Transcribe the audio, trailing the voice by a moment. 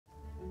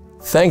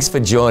Thanks for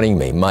joining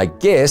me. My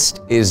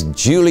guest is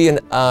Julian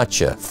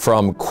Archer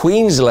from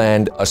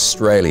Queensland,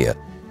 Australia.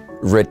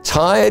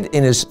 Retired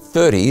in his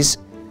 30s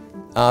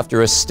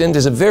after a stint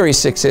as a very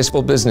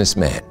successful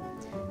businessman.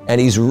 And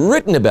he's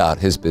written about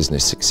his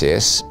business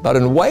success, but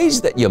in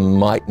ways that you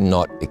might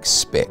not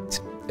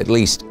expect, at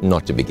least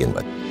not to begin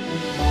with.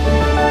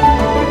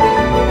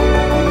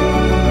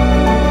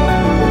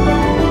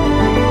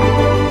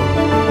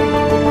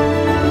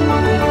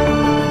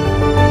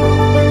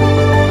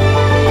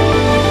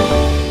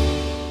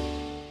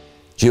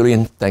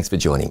 Julian, thanks for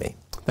joining me.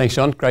 Thanks,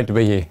 John. Great to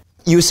be here.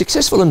 You were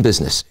successful in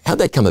business. How'd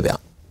that come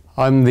about?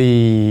 I'm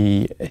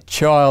the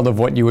child of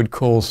what you would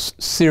call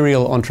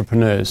serial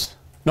entrepreneurs.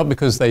 Not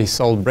because they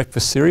sold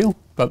breakfast cereal,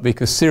 but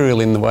because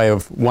cereal in the way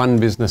of one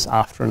business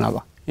after another.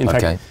 In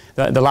fact,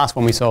 the last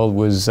one we sold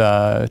was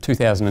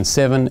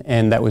 2007,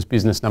 and that was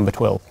business number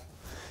 12.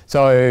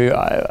 So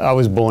I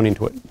was born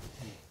into it.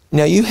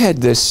 Now you had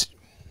this,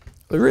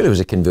 it really was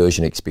a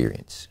conversion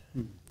experience.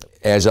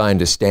 As I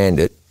understand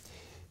it,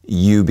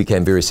 you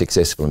became very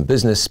successful in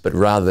business, but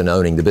rather than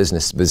owning the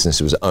business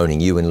was owning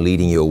you and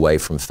leading you away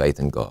from faith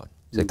in God.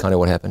 Is that kind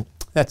of what happened?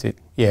 That's it,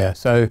 yeah.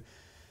 So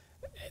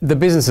the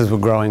businesses were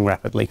growing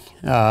rapidly.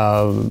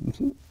 The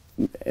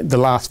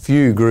last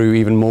few grew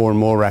even more and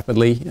more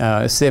rapidly,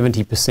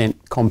 70%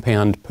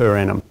 compound per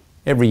annum.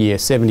 Every year,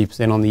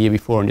 70% on the year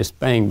before, and just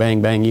bang,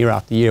 bang, bang, year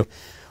after year.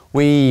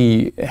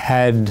 We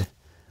had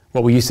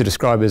what we used to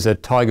describe as a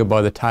tiger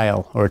by the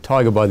tail, or a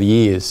tiger by the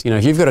ears. You know,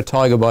 if you've got a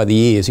tiger by the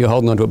ears, you're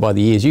holding onto it by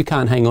the ears, you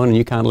can't hang on and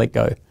you can't let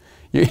go.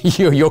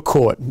 You're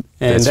caught.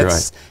 And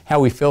that's right. How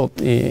we felt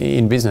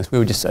in business. We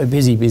were just so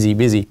busy, busy,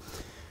 busy.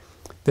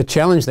 The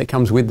challenge that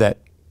comes with that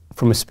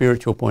from a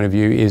spiritual point of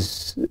view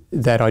is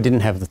that I didn't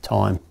have the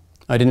time.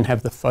 I didn't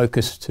have the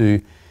focus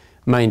to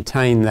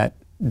maintain that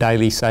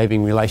daily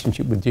saving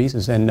relationship with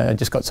Jesus, and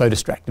just got so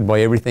distracted by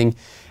everything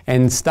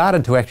and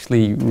started to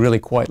actually really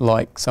quite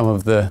like some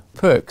of the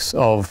perks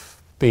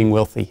of being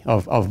wealthy,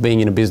 of being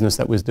in a business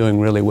that was doing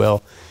really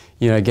well,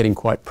 you know, getting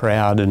quite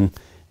proud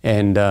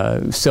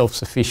and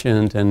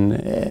self-sufficient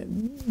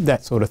and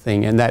that sort of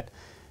thing, and that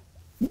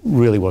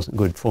really wasn't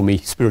good for me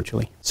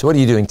spiritually. So what are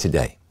you doing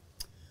today?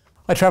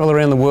 I travel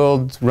around the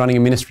world running a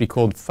ministry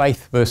called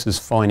Faith versus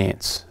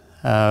Finance.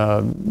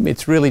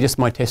 It's really just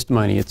my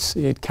testimony.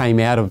 It came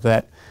out of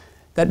that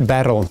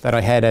battle that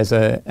I had as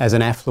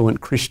an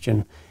affluent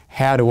Christian.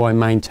 How do I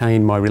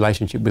maintain my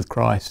relationship with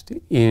Christ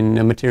in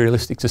a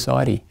materialistic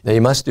society? Now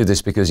you must do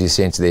this because you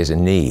sense there's a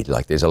need.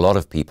 Like there's a lot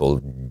of people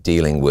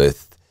dealing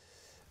with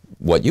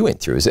what you went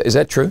through. Is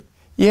that true?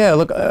 Yeah.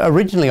 Look,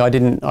 originally I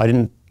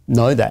didn't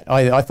know that.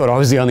 I thought I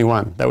was the only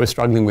one that was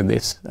struggling with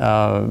this.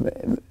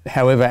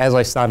 However, as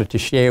I started to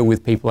share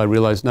with people, I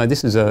realised no,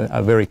 this is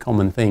a very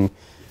common thing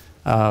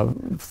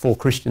for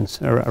Christians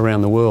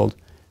around the world.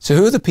 So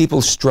who are the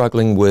people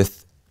struggling with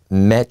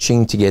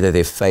matching together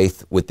their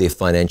faith with their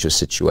financial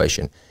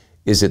situation?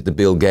 Is it the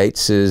Bill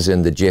Gateses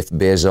and the Jeff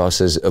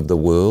Bezoses of the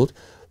world?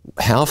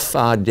 How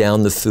far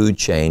down the food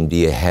chain do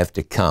you have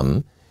to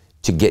come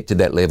to get to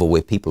that level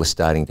where people are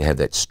starting to have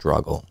that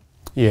struggle?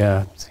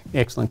 Yeah,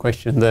 excellent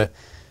question. The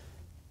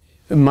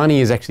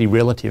money is actually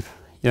relative.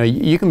 You know,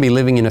 you can be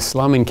living in a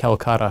slum in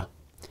Calcutta,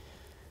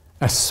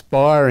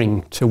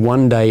 aspiring to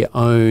one day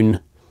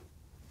own,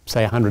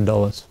 say,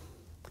 $100,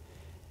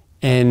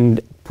 and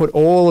put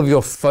all of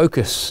your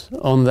focus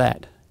on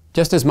that,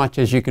 just as much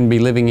as you can be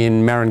living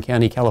in Marin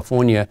County,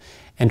 California,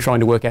 and trying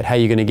to work out how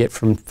you're going to get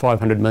from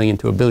 500 million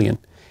to $1 billion.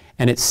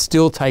 And it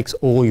still takes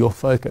all your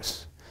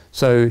focus.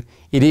 So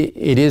it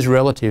is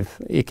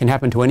relative. It can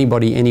happen to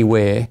anybody,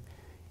 anywhere,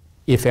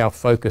 if our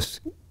focus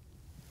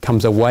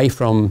comes away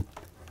from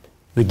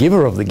the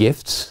giver of the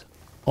gifts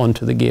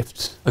onto the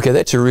gifts. Okay,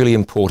 that's a really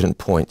important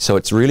point. So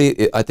I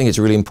think it's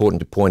really important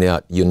to point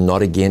out you're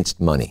not against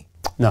money.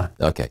 No.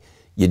 Okay.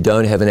 You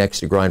don't have an axe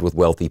to grind with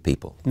wealthy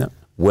people. No.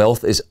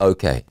 Wealth is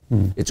okay.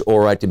 It's all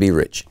right to be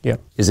rich. Yeah.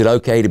 Is it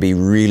okay to be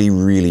really,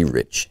 really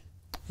rich?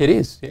 It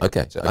is. Yeah.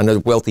 Okay. So I know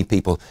wealthy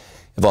people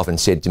have often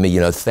said to me, you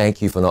know,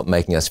 thank you for not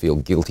making us feel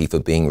guilty for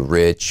being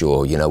rich,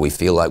 or, you know, we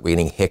feel like we're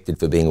getting hectored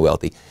for being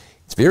wealthy.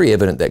 It's very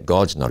evident that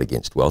God's not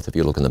against wealth. If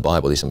you look in the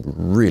Bible, there's some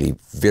really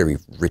very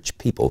rich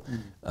people.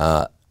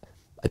 I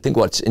think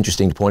what's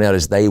interesting to point out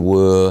is they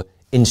were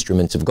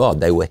instruments of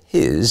God. They were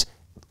His.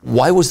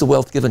 Why was the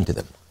wealth given to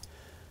them?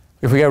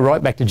 If we go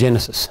right back to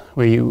Genesis,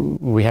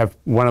 we have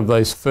one of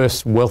those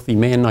first wealthy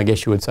men, I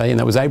guess you would say, and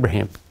that was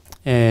Abraham.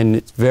 And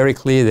it's very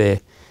clear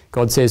there.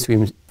 God says to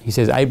him, He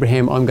says,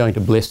 Abraham, I'm going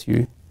to bless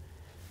you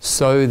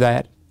so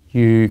that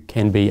you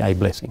can be a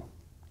blessing.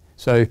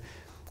 So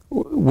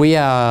we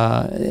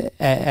are,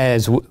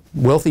 as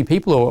wealthy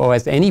people, or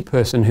as any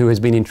person who has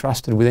been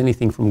entrusted with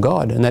anything from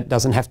God, and that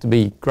doesn't have to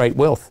be great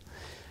wealth,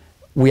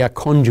 we are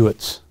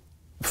conduits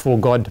for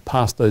God to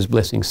pass those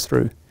blessings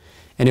through.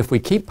 And if we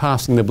keep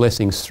passing the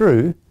blessings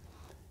through,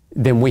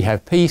 then we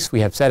have peace,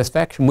 we have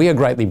satisfaction. We are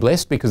greatly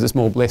blessed because it's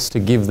more blessed to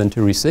give than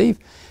to receive.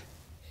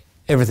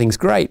 Everything's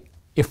great.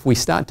 If we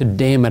start to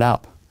dam it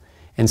up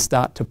and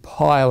start to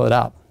pile it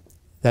up,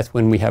 that's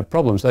when we have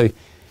problems. So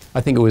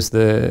I think it was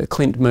the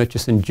Clint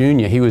Murchison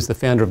Jr., he was the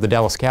founder of the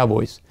Dallas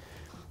Cowboys.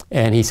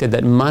 And he said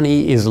that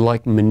money is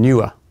like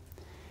manure.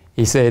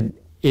 He said,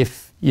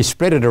 if you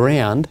spread it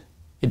around,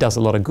 it does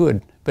a lot of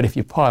good, but if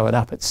you pile it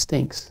up, it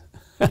stinks.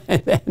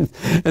 and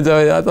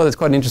so I thought it's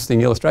quite an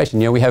interesting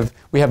illustration. You know,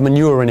 we have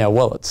manure in our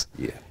wallets.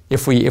 Yeah.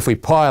 If we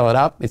pile it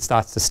up, it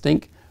starts to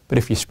stink, but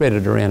if you spread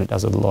it around, it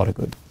does a lot of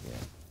good. Yeah.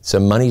 So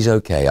money's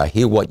okay. I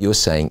hear what you're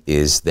saying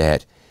is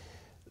that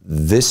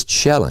this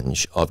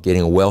challenge of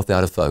getting wealth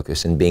out of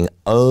focus and being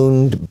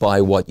owned by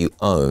what you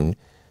own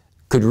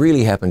could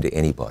really happen to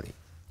anybody.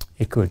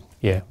 It could,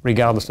 yeah,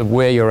 regardless of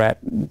where you're at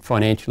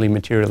financially,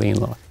 materially in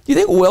life. Do you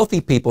think wealthy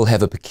people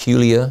have a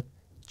peculiar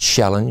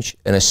challenge,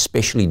 an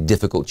especially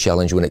difficult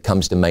challenge when it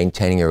comes to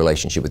maintaining a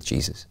relationship with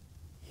Jesus?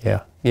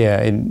 Yeah,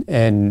 yeah,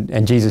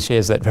 and Jesus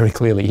shares that very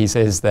clearly. He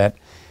says that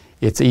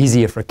it's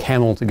easier for a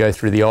camel to go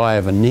through the eye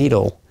of a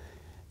needle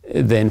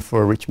than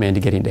for a rich man to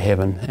get into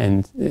heaven,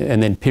 and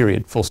then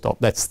period, full stop.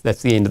 That's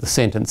the end of the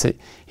sentence.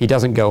 He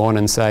doesn't go on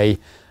and say,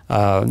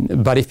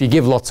 but if you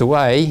give lots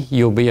away,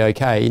 you'll be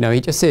okay. You know,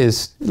 he just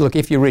says, look,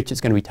 if you're rich,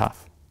 it's going to be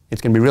tough.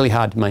 It's going to be really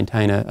hard to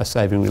maintain a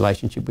saving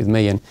relationship with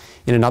me. And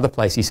in another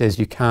place, he says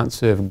you can't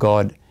serve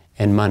God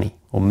and money,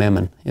 or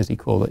mammon, as he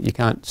called it. You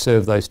can't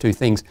serve those two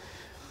things.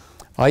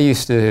 I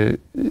used to,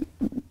 you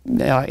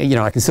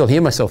know, I can still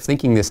hear myself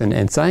thinking this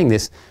and saying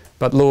this,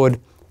 but Lord,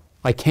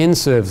 I can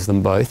serve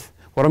them both.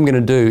 What I'm going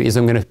to do is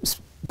I'm going to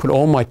put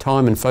all my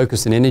time and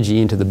focus and energy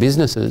into the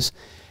businesses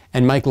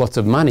and make lots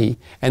of money,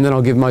 and then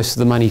I'll give most of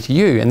the money to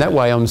you. And that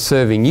way I'm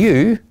serving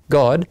you,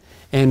 God,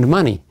 and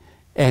money.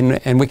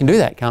 And we can do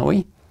that, can't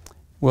we?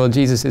 Well,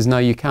 Jesus says, no,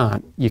 you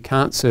can't. You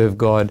can't serve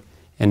God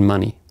and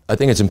money. I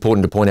think it's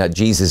important to point out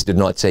Jesus did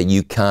not say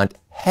you can't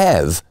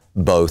have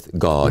both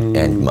God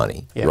and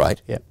money,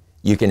 right? Yeah.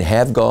 You can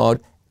have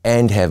God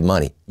and have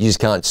money. You just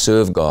can't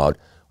serve God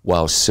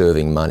while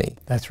serving money.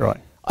 That's right.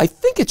 I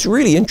think it's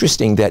really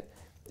interesting that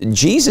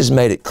Jesus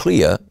made it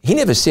clear. He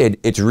never said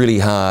it's really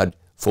hard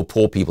for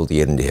poor people to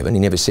get into heaven. He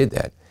never said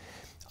that.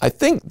 I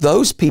think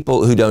those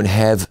people who don't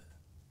have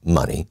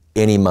money,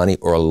 any money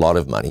or a lot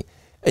of money,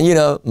 and you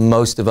know,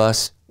 most of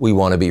us, we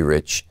want to be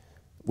rich.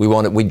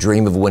 We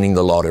dream of winning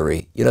the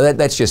lottery. You know,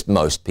 that's just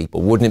most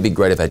people. Wouldn't it be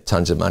great if I had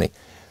tons of money?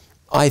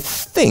 I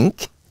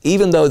think,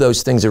 even though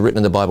those things are written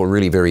in the Bible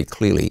really very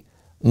clearly,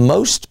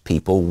 most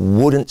people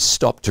wouldn't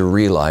stop to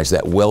realize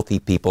that wealthy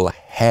people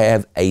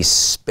have a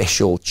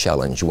special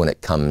challenge when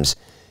it comes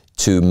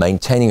to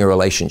maintaining a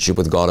relationship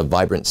with God, a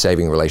vibrant,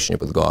 saving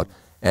relationship with God,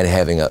 and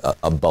having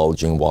a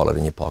bulging wallet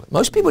in your pocket.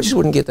 Most people just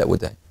wouldn't get that, would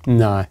they?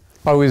 No.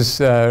 I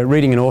was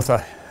reading an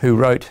author who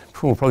wrote,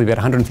 probably about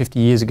 150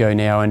 years ago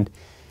now, and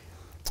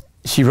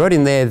she wrote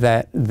in there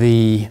that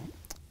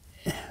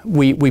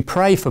we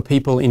pray for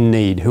people in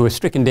need who are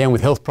stricken down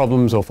with health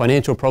problems or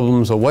financial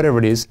problems or whatever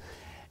it is,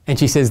 and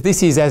she says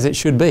this is as it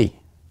should be.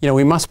 You know,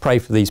 we must pray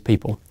for these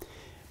people.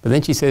 But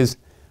then she says,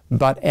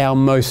 but our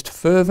most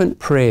fervent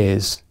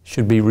prayers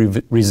should be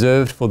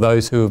reserved for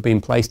those who have been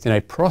placed in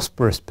a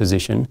prosperous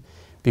position,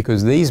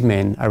 because these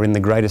men are in the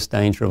greatest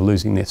danger of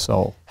losing their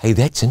soul. Hey,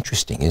 that's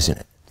interesting, isn't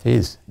it? It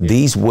is.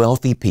 These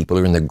wealthy people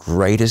are in the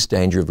greatest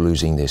danger of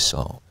losing their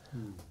soul.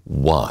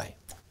 Why?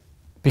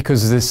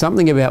 Because there's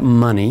something about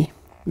money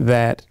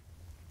that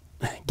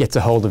gets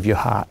a hold of your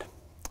heart.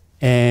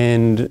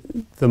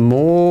 And the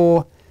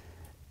more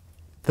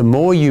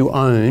you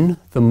own,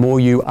 the more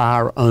you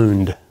are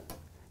owned.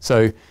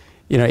 So,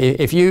 you know,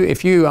 if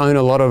you own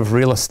a lot of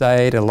real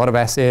estate, a lot of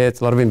assets,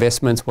 a lot of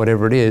investments,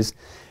 whatever it is,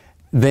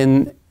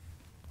 then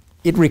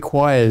it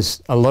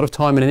requires a lot of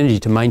time and energy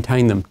to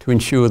maintain them, to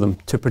insure them,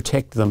 to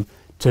protect them,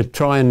 to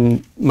try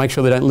and make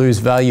sure they don't lose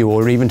value,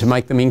 or even to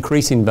make them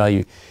increase in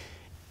value.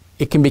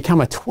 It can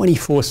become a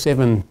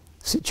 24/7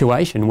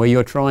 situation where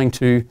you're trying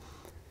to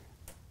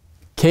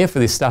care for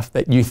this stuff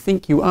that you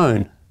think you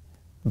own,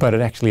 but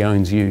it actually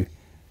owns you.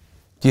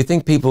 Do you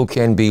think people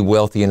can be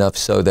wealthy enough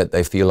so that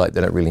they feel like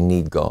they don't really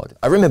need God?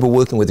 I remember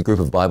working with a group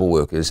of Bible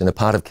workers in a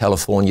part of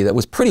California that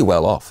was pretty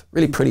well off,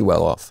 really pretty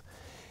well off.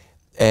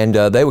 And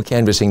they were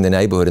canvassing the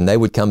neighborhood, and they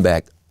would come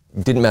back,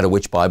 didn't matter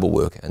which Bible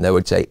worker, and they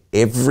would say,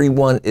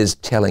 everyone is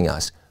telling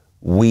us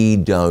we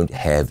don't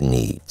have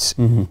needs.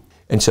 Mm-hmm.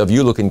 And so if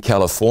you look in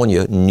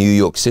California, New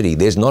York City,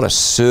 there's not a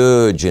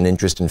surge in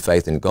interest and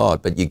faith in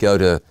God, but you go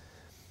to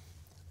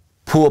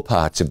poor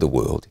parts of the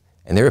world,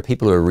 and there are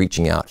people who are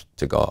reaching out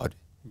to God.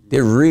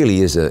 There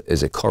really is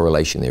a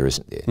correlation there,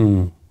 isn't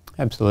there?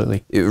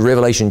 Absolutely.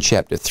 Revelation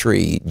chapter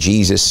 3,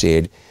 Jesus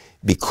said,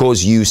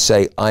 because you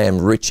say, I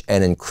am rich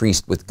and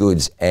increased with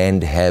goods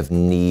and have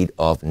need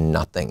of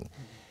nothing.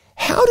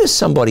 How does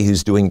somebody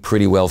who's doing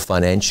pretty well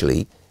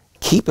financially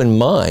keep in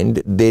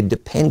mind their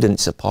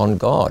dependence upon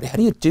God? How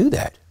do you do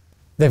that?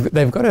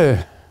 They've got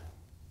to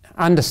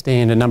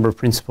understand a number of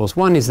principles.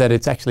 One is that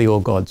it's actually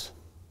all God's.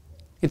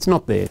 It's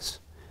not theirs.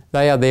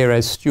 They are there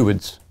as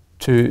stewards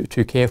to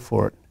care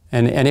for it.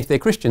 And if they're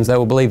Christians, they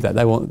will believe that.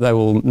 They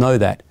will know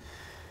that.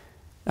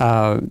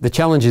 The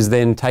challenge is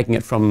then taking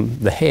it from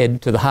the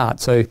head to the heart.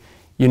 So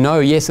you know,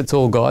 yes, it's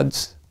all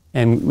God's,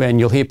 and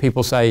you'll hear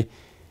people say,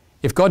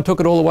 If God took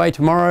it all away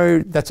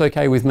tomorrow, that's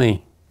okay with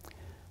me.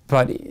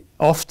 But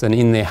often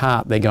in their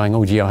heart, they're going,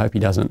 oh, gee, I hope he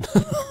doesn't.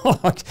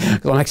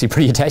 Because I'm actually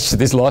pretty attached to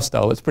this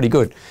lifestyle. It's pretty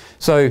good.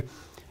 So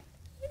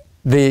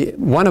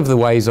one of the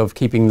ways of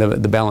keeping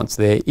the balance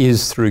there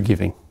is through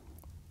giving,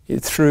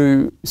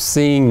 through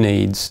seeing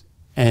needs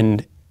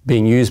and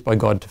being used by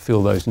God to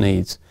fill those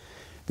needs.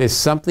 There's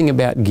something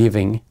about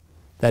giving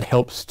that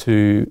helps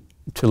to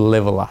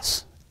level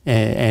us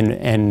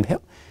and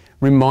help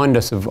remind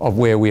us of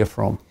where we are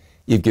from.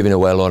 You've given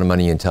away a lot of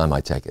money and time,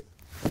 I take it.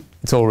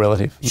 It's all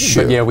relative.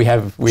 Sure. But yeah, we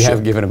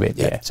have given a bit.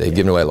 Yeah. So you've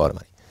given away a lot of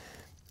money.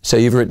 So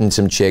you've written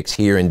some checks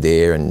here and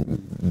there,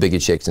 and bigger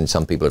checks than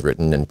some people have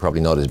written, and probably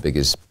not as big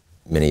as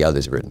many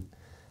others have written.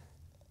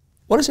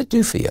 What does it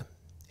do for you?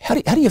 How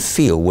do you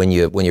feel when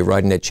you're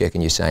writing that check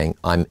and you're saying,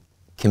 I'm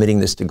committing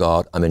this to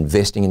God, I'm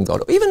investing in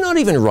God, or even not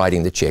even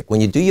writing the check,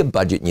 when you do your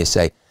budget and you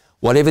say,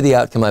 whatever the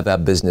outcome of our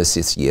business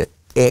this year,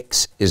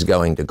 X is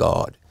going to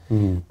God.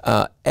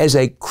 As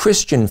a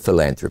Christian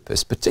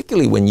philanthropist,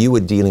 particularly when you were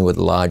dealing with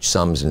large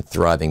sums and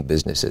thriving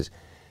businesses,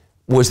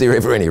 was there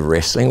ever any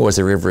wrestling? Was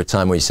there ever a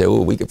time where you say,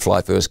 oh, we could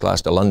fly first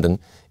class to London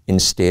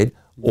instead?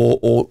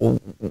 Or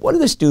what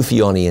did this do for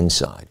you on the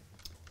inside?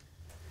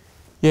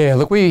 Yeah,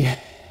 look,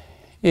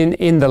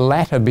 in the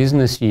latter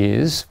business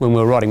years, when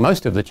we were writing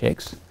most of the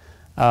checks,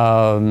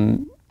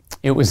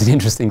 it was an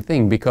interesting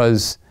thing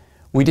because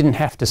we didn't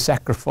have to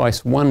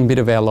sacrifice one bit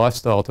of our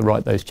lifestyle to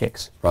write those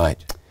checks.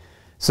 Right.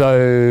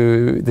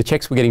 So the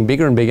checks were getting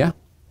bigger and bigger,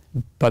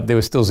 but there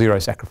was still zero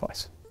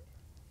sacrifice.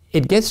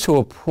 It gets to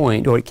a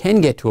point, or it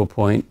can get to a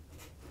point,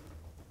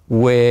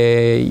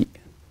 where you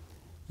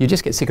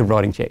just get sick of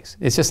writing checks.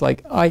 It's just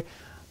like, I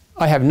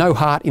have no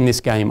heart in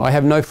this game. I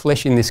have no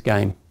flesh in this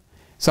game.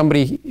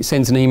 Somebody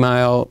sends an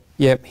email,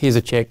 yep, here's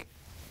a check,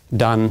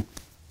 done,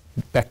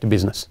 back to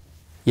business.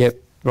 Yep,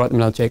 write them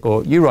another check,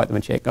 or you write them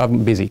a check,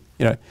 I'm busy,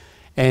 you know.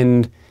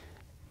 And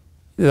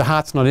the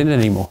heart's not in it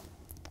anymore.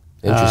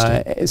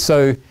 Interesting.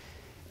 So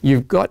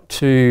you've got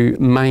to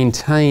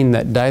maintain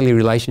that daily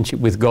relationship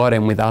with God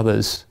and with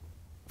others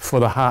for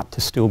the heart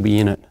to still be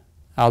in it.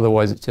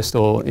 Otherwise, it's just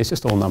all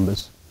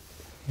numbers.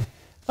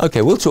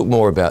 Okay, we'll talk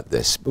more about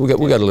this. We've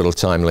got a little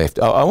time left.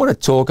 I want to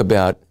talk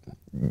about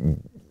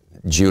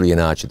Julian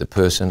Archer, the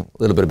person, a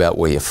little bit about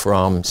where you're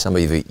from, some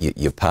of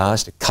your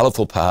past, a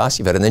colourful past.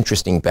 You've had an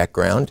interesting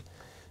background,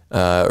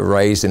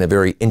 raised in a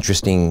very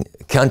interesting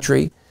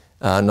country.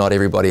 Not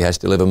everybody has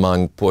to live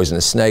among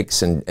poisonous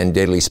snakes and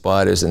deadly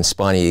spiders and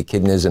spiny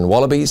echidnas and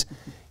wallabies.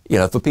 You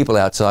know, for people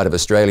outside of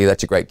Australia,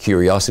 that's a great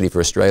curiosity. For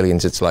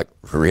Australians, it's like,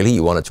 really,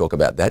 you want to talk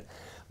about that?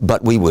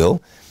 But we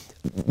will.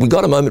 We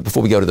got a moment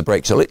before we go to the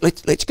break, so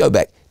let's go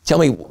back. Tell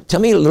me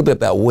a little bit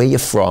about where you're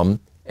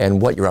from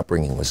and what your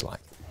upbringing was like.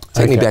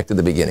 Take me back to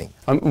the beginning.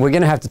 We're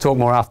going to have to talk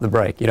more after the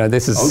break. You know,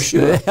 this is. Oh,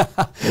 sure.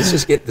 Let's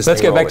just get this.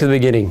 Let's go back to the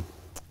beginning.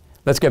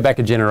 Let's go back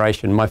a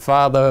generation. My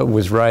father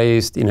was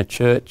raised in a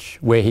church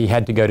where he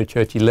had to go to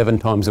church 11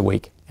 times a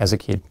week as a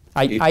kid.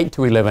 8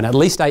 to 11, at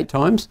least 8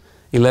 times,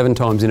 11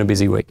 times in a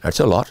busy week. That's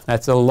a lot.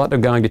 That's a lot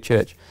of going to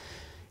church.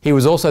 He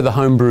was also the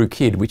homebrew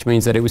kid, which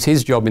means that it was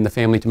his job in the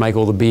family to make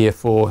all the beer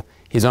for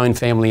his own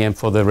family and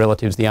for the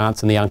relatives, the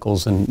aunts and the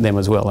uncles and them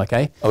as well,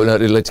 okay? Oh, no,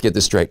 let's get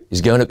this straight.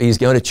 He's going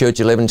to church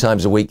 11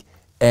 times a week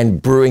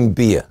and brewing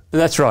beer.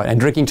 That's right, and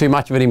drinking too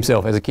much of it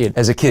himself as a kid.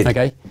 As a kid.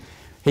 Okay.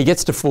 He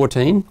gets to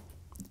 14.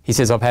 He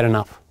says, I've had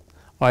enough.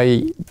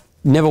 I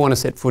never want to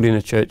set foot in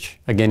a church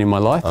again in my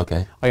life.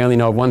 Okay. I only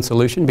know of one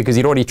solution because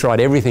he'd already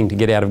tried everything to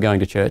get out of going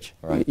to church.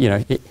 Right. You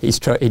know,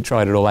 he'd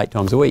tried it all 8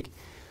 times a week.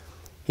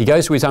 He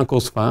goes to his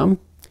uncle's farm.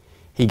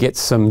 He gets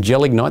some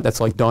gelignite,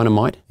 that's like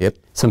dynamite. Yep.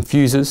 Some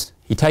fuses.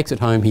 He takes it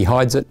home, he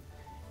hides it,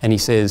 and he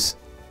says,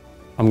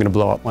 I'm going to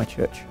blow up my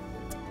church.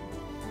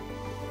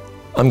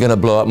 I'm going to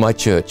blow up my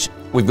church.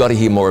 We've got to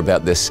hear more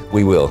about this.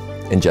 We will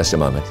in just a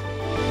moment.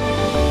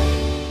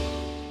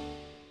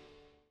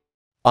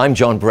 I'm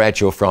John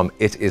Bradshaw from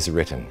It Is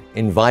Written,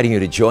 inviting you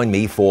to join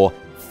me for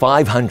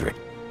 500.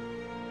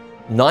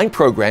 9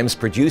 programs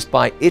produced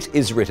by It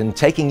Is Written,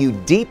 taking you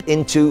deep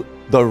into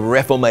the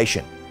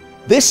Reformation.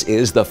 This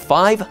is the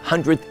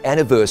 500th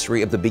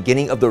anniversary of the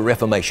beginning of the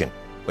Reformation,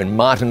 when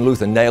Martin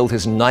Luther nailed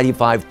his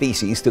 95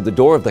 Theses to the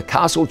door of the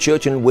Castle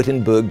Church in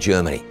Wittenberg,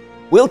 Germany.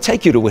 We'll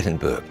take you to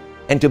Wittenberg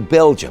and to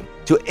Belgium,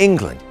 to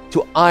England,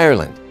 to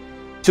Ireland,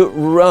 to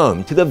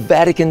Rome, to the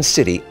Vatican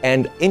City,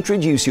 and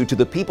introduce you to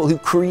the people who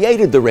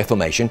created the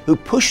Reformation, who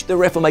pushed the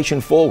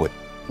Reformation forward.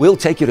 We'll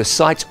take you to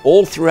sites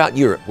all throughout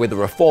Europe where the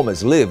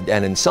Reformers lived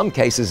and in some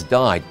cases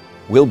died.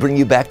 We'll bring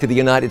you back to the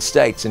United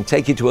States and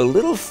take you to a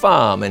little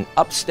farm in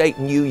upstate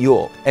New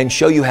York and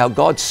show you how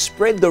God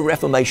spread the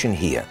Reformation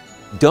here.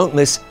 Don't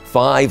miss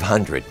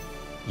 500.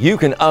 You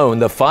can own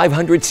the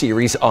 500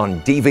 series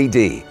on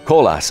DVD.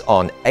 Call us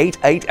on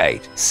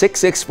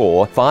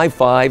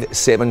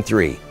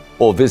 888-664-5573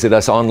 or visit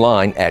us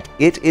online at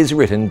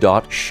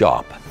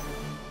itiswritten.shop.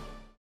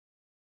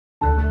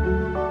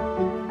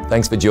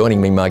 Thanks for joining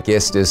me. My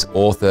guest is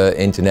author,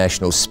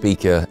 international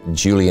speaker,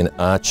 Julian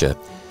Archer.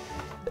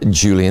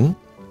 Julian,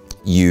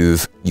 you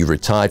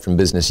retired from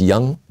business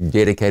young,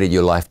 dedicated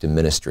your life to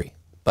ministry.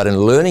 But in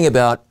learning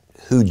about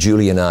who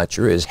Julian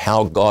Archer is,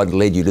 how God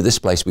led you to this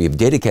place where you've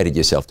dedicated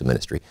yourself to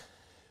ministry,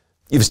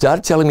 you've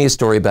started telling me a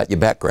story about your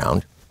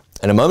background.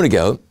 And a moment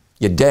ago,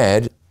 your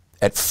dad,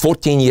 at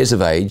 14 years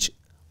of age,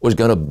 was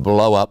going to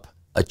blow up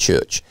a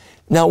church.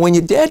 Now, when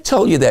your dad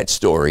told you that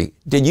story,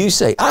 did you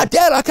say,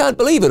 Dad, I can't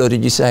believe it? Or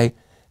did you say,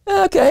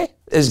 okay,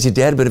 is your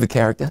dad a bit of a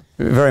character?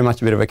 Very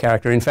much a bit of a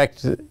character. In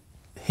fact,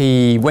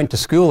 he went to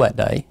school that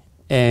day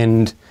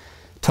and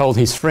told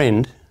his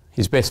friend,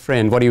 his best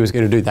friend, what he was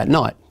going to do that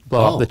night,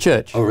 blow up the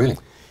church. Oh, really?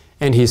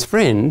 And his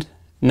friend,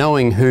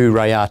 knowing who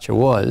Ray Archer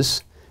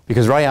was,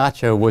 because Ray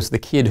Archer was the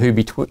kid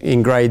who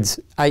in grades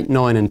 8,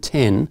 9 and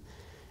 10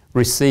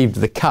 received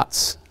the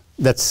cuts,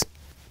 that's,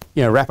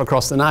 wrap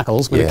across the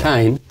knuckles with a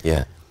cane.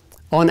 Yeah.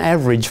 On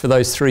average, for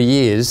those 3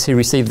 years, he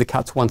received the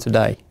cuts once a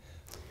day.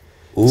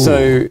 Ooh.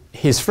 So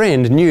his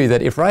friend knew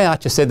that if Ray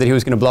Archer said that he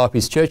was going to blow up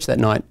his church that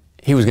night,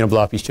 he was going to blow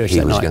up his church that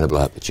night. He was going to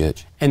blow up the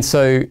church. And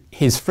so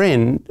his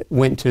friend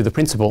went to the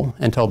principal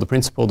and told the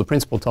principal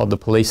told the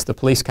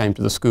police came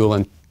to the school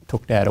and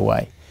took Dad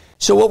away.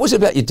 So what was it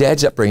about your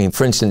dad's upbringing,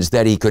 for instance,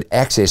 that he could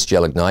access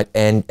gelignite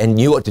and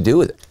knew what to do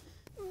with it?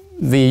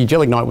 The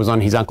gelignite was on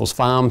his uncle's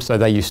farm, so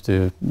they used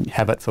to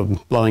have it for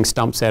blowing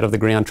stumps out of the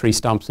ground, tree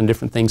stumps and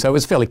different things. So it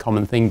was a fairly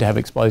common thing to have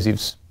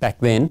explosives back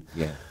then.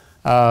 Yeah.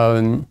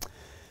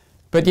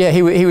 But yeah,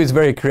 he was a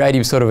very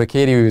creative sort of a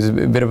kid. He was a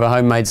bit of a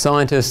homemade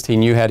scientist. He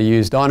knew how to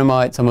use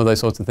dynamite, some of those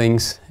sorts of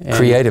things. And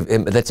creative.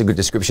 That's a good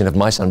description. If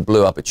my son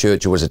blew up a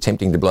church or was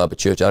attempting to blow up a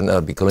church, I don't know,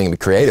 I'd be calling him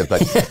creative,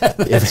 but yeah,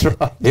 that's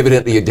right.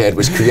 Evidently your dad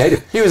was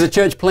creative. He was a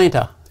church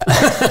planter.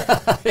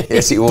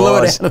 Yes, he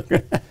was.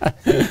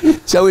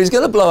 So he was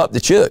going to blow up the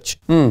church.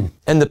 And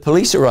the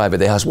police arrive at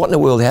their house. What in the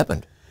world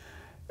happened?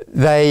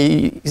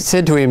 They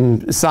said to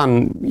him,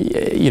 son,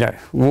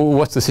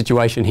 what's the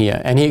situation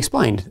here? And he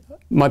explained,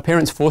 my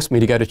parents forced me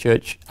to go to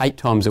church 8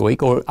 times a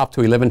week or up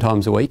to 11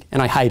 times a week,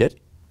 and I hate it,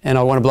 and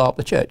I want to blow up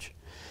the church.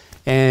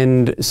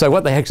 And so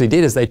what they actually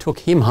did is they took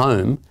him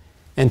home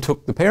and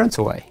took the parents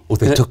away. Well,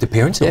 they took the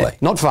parents away?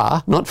 Not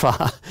far.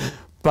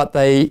 But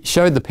they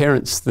showed the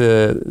parents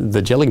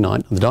the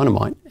gelignite, the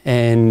dynamite,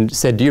 and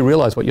said, do you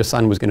realise what your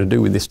son was going to do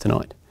with this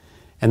tonight?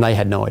 And they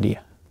had no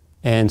idea.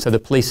 And so the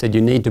police said, you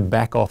need to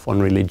back off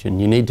on religion.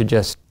 You need to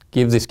just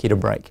give this kid a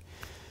break.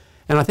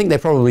 And I think they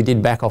probably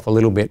did back off a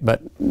little bit,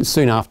 but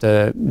soon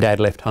after Dad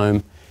left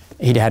home,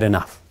 he'd had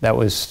enough.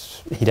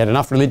 He'd had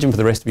enough religion for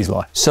the rest of his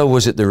life. So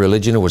was it the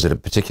religion, or was it a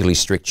particularly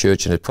strict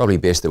church? And it's probably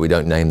best that we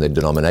don't name the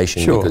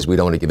denomination, sure, because we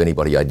don't want to give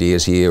anybody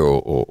ideas here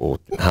or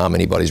harm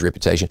anybody's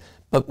reputation.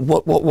 But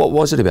what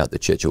was it about the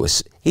church?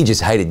 He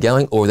just hated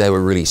going, or they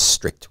were really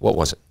strict? What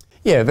was it?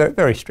 Yeah, very,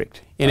 very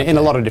strict in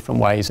a lot of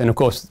different ways. And of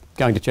course,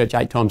 going to church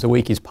 8 times a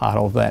week is part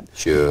of that.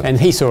 Sure. And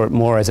he saw it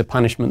more as a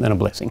punishment than a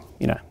blessing.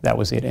 That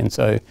was it. And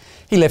so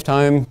he left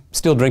home,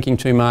 still drinking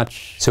too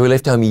much. So he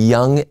left home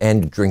young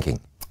and drinking?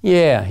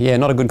 Yeah,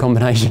 not a good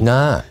combination.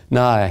 No.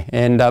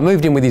 And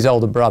moved in with his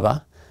older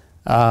brother,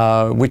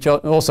 which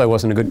also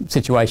wasn't a good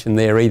situation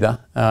there either.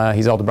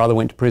 His older brother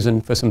went to prison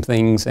for some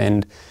things,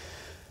 and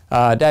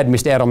Dad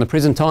missed out on the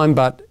prison time,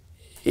 but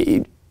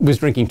he was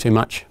drinking too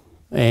much.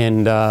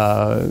 And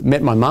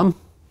met my mum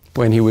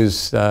when he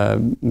was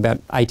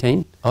about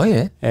 18. Oh,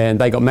 yeah. And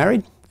they got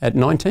married at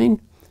 19.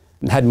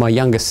 Had my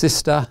younger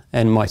sister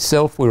and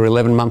myself. We were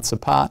 11 months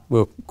apart. We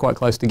were quite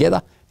close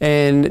together.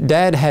 And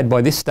Dad had,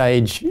 by this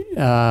stage,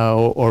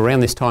 or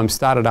around this time,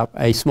 started up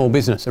a small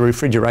business, a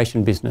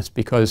refrigeration business,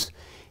 because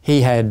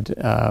he had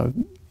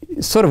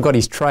sort of got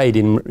his trade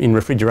in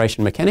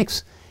refrigeration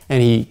mechanics,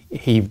 and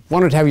he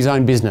wanted to have his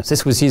own business.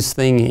 This was his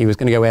thing. He was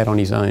going to go out on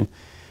his own,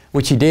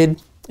 which he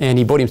did. And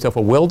he bought himself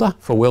a welder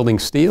for welding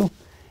steel.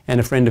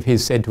 And a friend of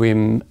his said to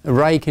him,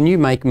 Ray, can you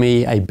make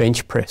me a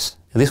bench press?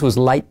 Now, this was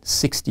late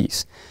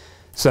 60s.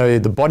 So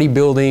the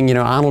bodybuilding,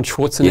 Arnold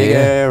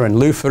Schwarzenegger and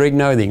Lou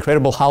Ferrigno, the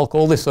Incredible Hulk,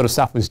 all this sort of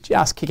stuff was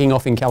just kicking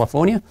off in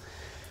California.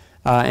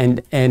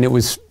 And it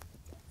was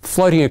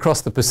floating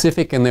across the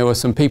Pacific, and there were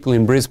some people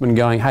in Brisbane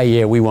going, hey,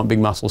 yeah, we want big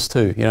muscles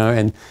too,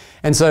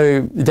 And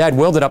so Dad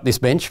welded up this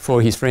bench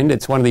for his friend.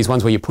 It's one of these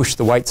ones where you push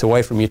the weights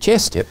away from your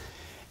chest. Yep.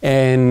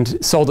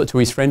 And sold it to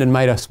his friend and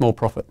made a small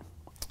profit.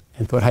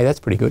 And thought, hey, that's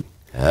pretty good.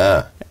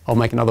 I'll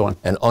make another one.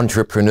 An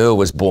entrepreneur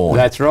was born.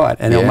 That's right.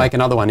 And I'll make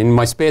another one. In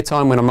my spare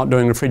time, when I'm not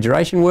doing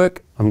refrigeration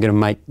work, I'm going to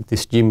make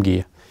this gym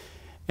gear.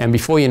 And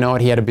before you know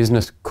it, he had a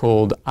business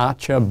called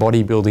Archer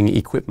Bodybuilding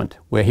Equipment,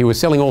 where he was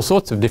selling all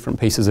sorts of different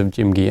pieces of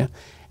gym gear.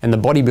 And the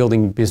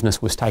bodybuilding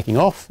business was taking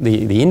off.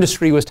 The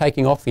industry was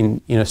taking off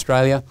in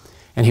Australia,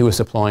 and he was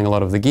supplying a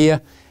lot of the gear.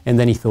 And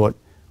then he thought,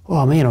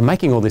 oh man, I'm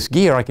making all this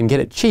gear, I can get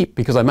it cheap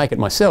because I make it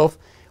myself.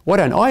 Why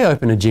don't I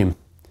open a gym?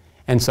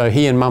 And so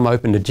he and Mum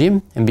opened a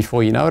gym, and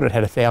before you know it, it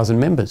had 1,000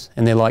 members.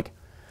 And they're like,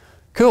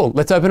 cool,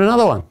 let's open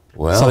another one.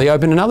 Wow. So they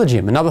opened another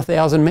gym, another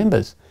 1,000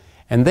 members.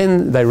 And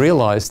then they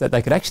realised that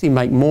they could actually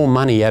make more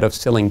money out of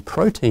selling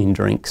protein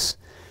drinks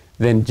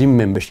than gym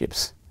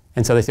memberships.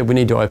 And so they said, we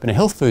need to open a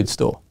health food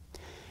store.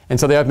 And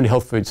so they opened a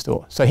health food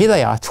store. So here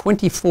they are,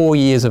 24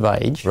 years of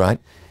age. Right.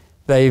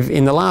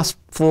 In the last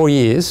 4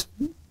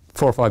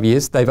 or 5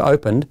 years, they've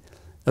got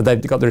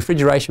the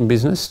refrigeration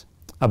business,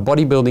 a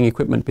bodybuilding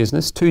equipment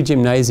business, 2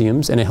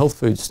 gymnasiums and a health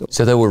food store.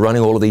 So they were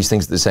running all of these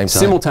things at the same time?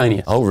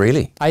 Simultaneous. Oh,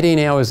 really? 18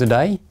 hours a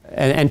day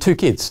and 2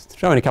 kids,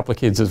 throwing a couple of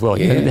kids as well.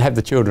 Yeah. You have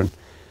the children.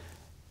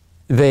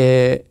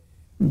 Their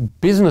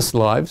business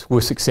lives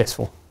were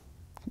successful.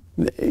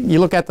 You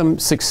look at them,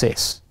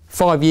 success.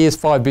 5 years,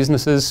 5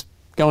 businesses,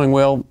 going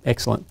well,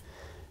 excellent.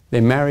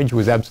 Their marriage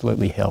was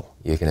absolutely hell.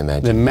 You can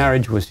imagine. Their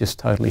marriage was just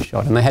totally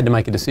shot, and they had to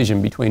make a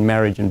decision between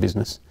marriage and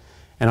business.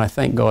 And I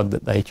thank God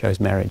that they chose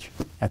marriage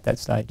at that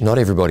stage. Not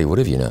everybody would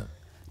have, you know.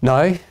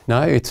 No,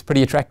 it's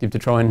pretty attractive to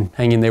try and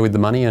hang in there with the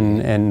money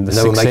and the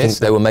success.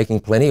 They were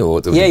making plenty,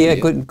 or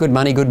good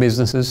money, good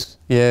businesses.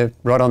 Yeah,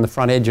 right on the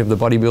front edge of the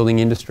bodybuilding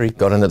industry.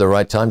 Got in at the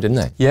right time, didn't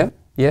they?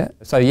 Yeah.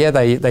 So yeah,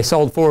 they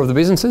sold 4 of the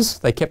businesses.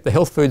 They kept the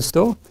health food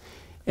store,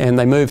 and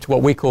they moved to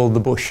what we call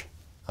the bush.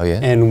 Oh yeah.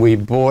 And we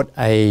bought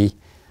a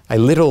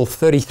little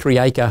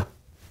 33-acre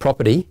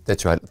property.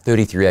 That's right.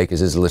 33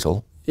 acres is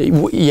little.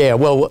 Yeah,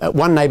 well,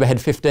 one neighbour had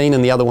 15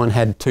 and the other one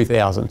had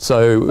 2,000.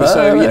 So you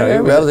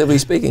know, relatively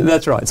speaking.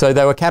 That's right. So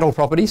they were cattle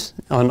properties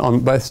on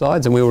both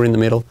sides, and we were in the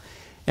middle,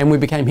 and we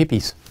became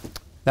hippies.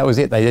 That was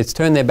it. They just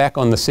turned their back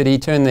on the city,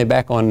 turned their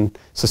back on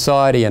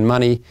society and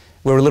money.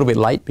 We were a little bit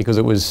late because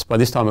by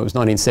this time it was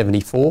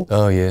 1974.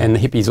 Oh, yeah. And the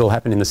hippies all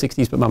happened in the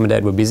 60s, but Mum and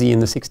Dad were busy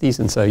in the 60s,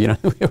 and so, you know,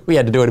 we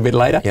had to do it a bit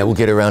later. Yeah, we'll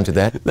get around to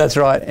that. That's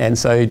right. And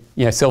so,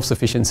 you know,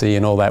 self-sufficiency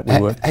and all that we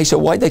were. Hey, so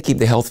why'd they keep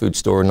the health food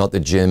store and not the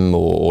gym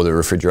or the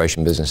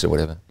refrigeration business or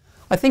whatever?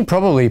 I think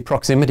probably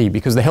proximity,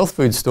 because the health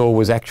food store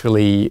was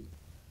actually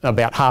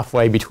about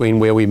halfway between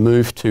where we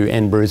moved to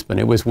and Brisbane.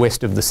 It was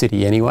west of the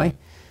city anyway.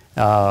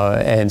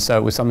 And so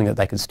it was something that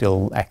they could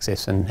still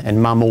access,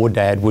 and Mum or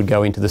Dad would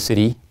go into the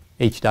city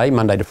each day,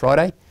 Monday to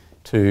Friday,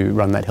 to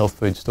run that health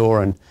food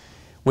store, and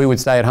we would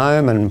stay at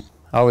home, and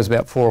I was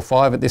about 4 or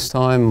 5 at this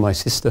time, my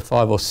sister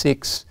 5 or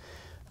 6,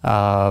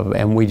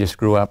 and we just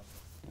grew up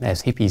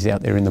as hippies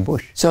out there in the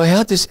bush. So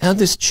how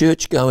this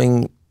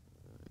church-going,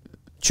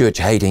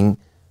 church-hating,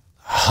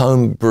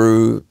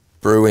 home-brewing,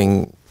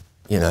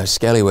 you know,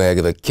 scallywag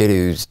of a kid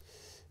who's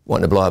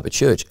wanting to blow up a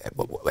church,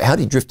 how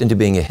did he drift into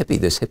being a hippie,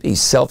 this hippie,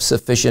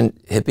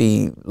 self-sufficient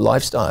hippie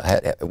lifestyle?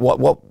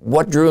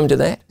 What drew him to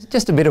that?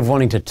 Just a bit of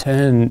wanting to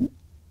turn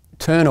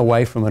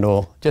away from it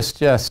all,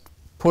 just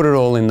put it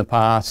all in the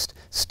past,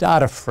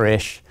 start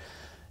afresh,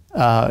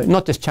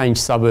 not just change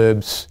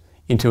suburbs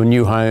into a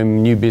new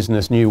home, new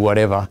business, new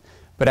whatever,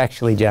 but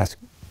actually just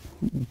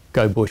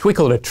go bush. We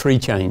call it a tree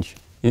change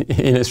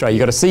in Australia.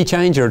 You've got a sea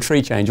change or a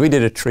tree change. We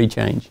did a tree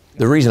change.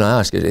 The reason I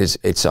ask it is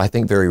it's, I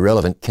think, very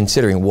relevant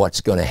considering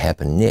what's going to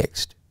happen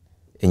next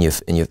in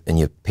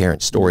your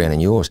parents' story and in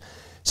yours.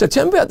 So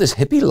tell me about this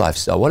hippie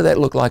lifestyle. What did that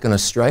look like in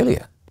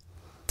Australia?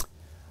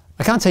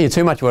 I can't tell you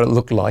too much what it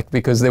looked like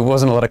because there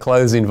wasn't a lot of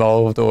clothes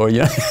involved, or, you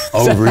know.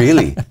 Oh,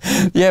 really?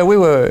 Yeah, we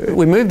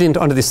moved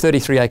onto this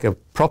 33-acre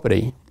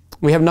property.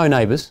 We have no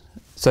neighbours,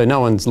 so no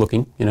one's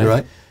looking, you know.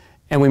 Right.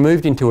 And we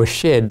moved into a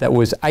shed that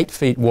was 8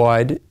 feet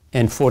wide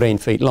and 14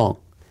 feet long.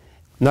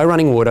 No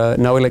running water,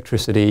 no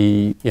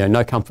electricity, you know,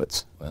 no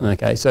comforts. Wow.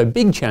 Okay, so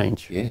big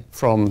change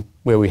from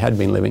where we had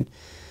been living.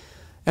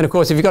 And of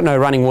course, if you've got no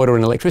running water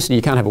and electricity,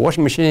 you can't have a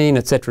washing machine,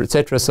 etc.,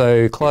 etc.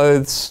 So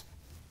clothes,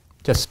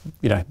 just,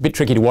 you know, a bit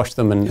tricky to wash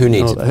them. And who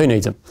needs them? Who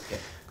needs them? Yeah.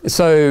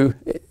 So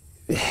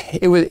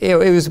it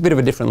was a bit of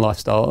a different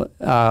lifestyle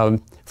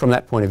from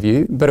that point of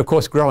view. But of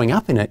course, growing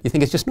up in it, you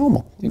think it's just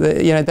normal. You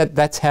know,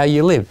 that's how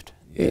you lived.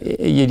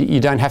 You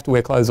don't have to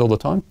wear clothes all the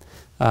time.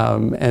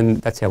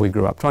 And that's how we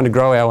grew up, trying to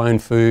grow our own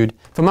food.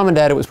 For Mum and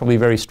Dad, it was probably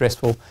very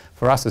stressful.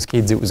 For us as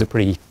kids, it was a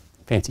pretty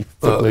fancy,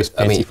 footloose,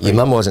 I mean, your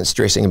mum wasn't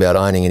stressing about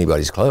ironing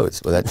anybody's clothes.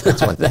 Well,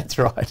 that's one thing. That's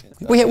right.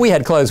 We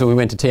had clothes when we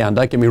went to town,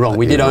 don't get me wrong.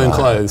 We did own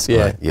clothes,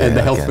 right. Yeah, and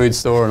the health food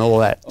store and all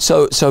that.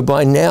 So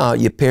by now,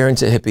 your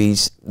parents are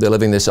hippies. They're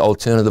living this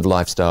alternative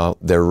lifestyle.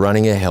 They're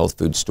running a health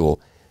food store.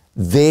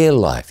 Their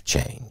life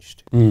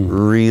changed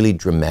really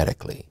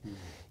dramatically.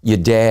 Your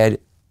dad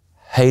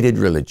hated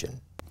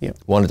religion. Yep.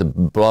 Wanted to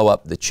blow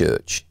up the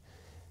church.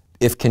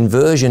 If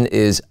conversion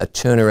is a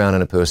turnaround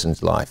in a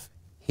person's life,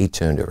 he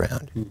turned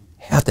around.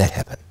 How'd that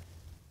happen?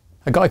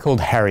 A guy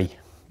called Harry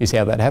is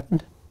how that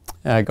happened.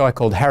 A guy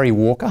called Harry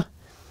Walker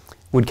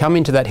would come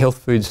into that health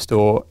food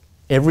store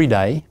every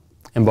day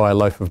and buy a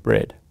loaf of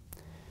bread.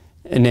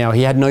 And now,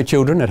 he had no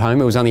children at home.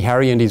 It was only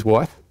Harry and his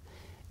wife.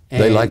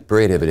 And they liked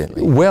bread,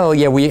 evidently. Well,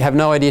 yeah, we have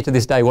no idea to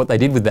this day what they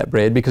did with that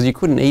bread, because you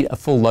couldn't eat a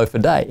full loaf a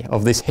day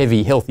of this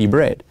heavy, healthy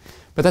bread.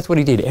 But that's what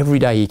he did. Every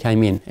day he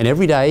came in, and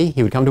every day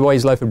he would come to buy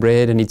his loaf of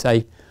bread, and he'd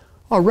say,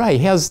 "Oh, Ray,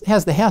 how's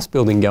the house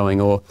building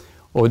going?" Or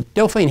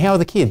 "Delphine, how are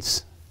the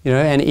kids?" You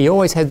know, and he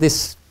always had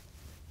this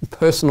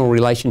personal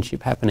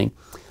relationship happening.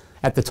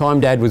 At the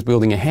time, Dad was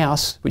building a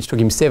house, which took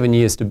him 7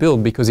 years to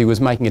build because he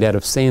was making it out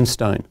of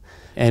sandstone.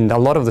 And a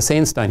lot of the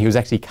sandstone he was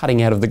actually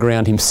cutting out of the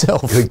ground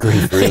himself. Good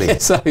grief, really?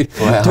 So it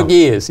took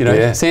years, you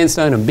know,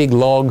 sandstone and big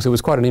logs. It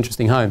was quite an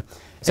interesting home.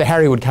 So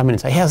Harry would come in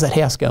and say, "How's that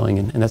house going?"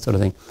 and that sort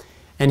of thing.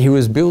 And he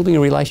was building a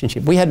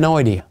relationship. We had no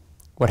idea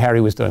what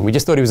Harry was doing. We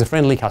just thought he was a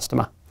friendly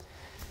customer.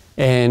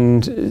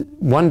 And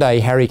one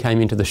day Harry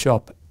came into the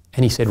shop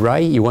and he said,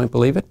 "Ray, you won't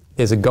believe it.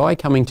 There's a guy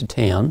coming to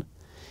town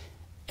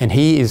and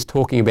he is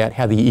talking about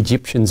how the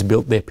Egyptians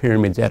built their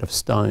pyramids out of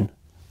stone.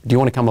 Do you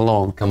want to come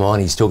along?" Come on,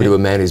 he's talking to a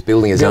man who's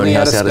building his own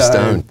house out of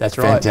stone. That's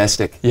right.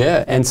 Fantastic.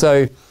 Yeah, and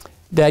so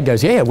Dad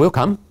goes, "Yeah, we'll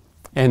come."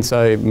 And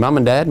so Mum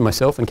and Dad,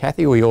 myself and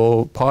Kathy, we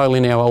all pile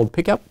in our old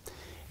pickup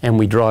and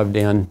we drive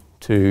down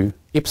to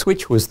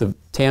Ipswich, was the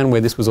town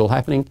where this was all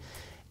happening,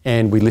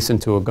 and we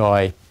listened to a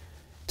guy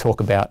talk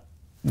about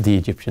the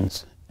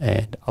Egyptians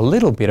and a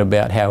little bit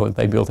about how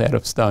they built out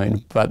of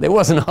stone, but there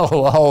wasn't a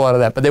whole lot of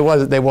that, but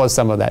there was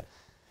some of that.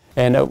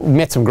 And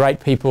met some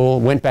great people,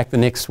 went back the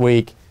next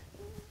week,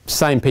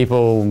 same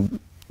people,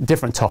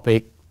 different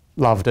topic,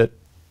 loved it,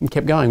 and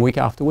kept going week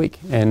after week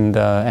and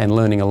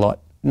learning a lot,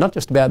 not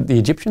just about the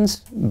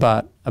Egyptians,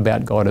 but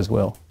about God as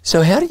well.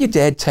 So how did your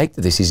dad take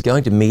to this? He's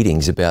going to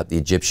meetings about the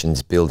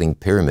Egyptians building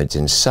pyramids,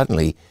 and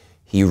suddenly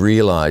he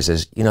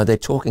realizes, you know, they're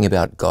talking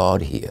about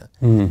God here.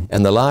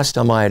 And the last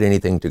time I had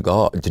anything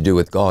to do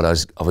with God,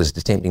 I was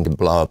attempting to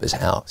blow up his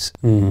house.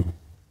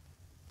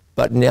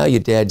 But now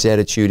your dad's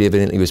attitude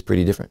evidently was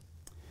pretty different.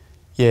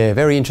 Yeah,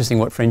 very interesting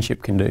what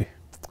friendship can do.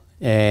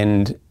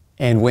 And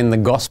when the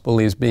gospel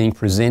is being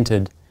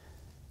presented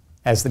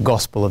as the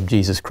gospel of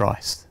Jesus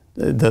Christ,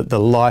 the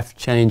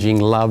life-changing,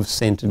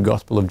 love-centered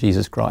gospel of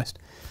Jesus Christ.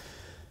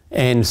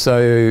 And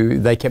so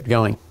they kept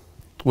going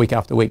week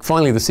after week.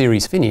 Finally, the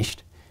series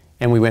finished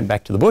and we went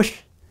back to the bush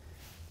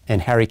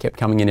and Harry kept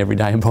coming in every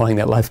day and buying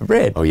that loaf of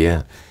bread. Oh,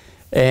 yeah.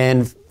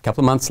 And a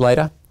couple of months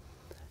later,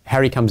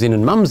 Harry comes in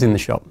and Mum's in the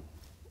shop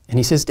and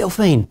he says,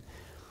 "Delphine,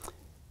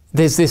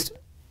 there's this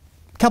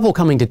couple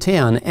coming to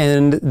town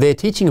and they're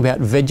teaching about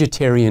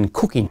vegetarian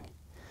cooking.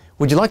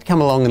 Would you like to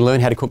come along and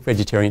learn how to cook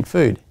vegetarian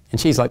food?" And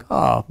she's like,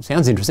 "Oh,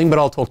 sounds interesting, but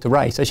I'll talk to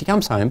Ray." So she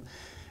comes home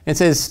and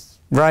says,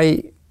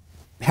 "Ray,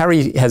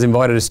 Harry has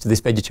invited us to this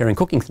vegetarian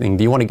cooking thing.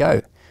 Do you want to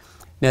go?"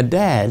 Now,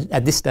 Dad,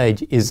 at this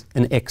stage, is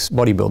an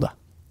ex-bodybuilder,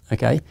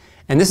 okay?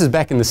 And this is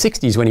back in the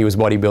 60s when he was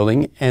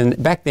bodybuilding, and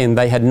back then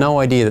they had no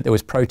idea that there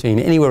was protein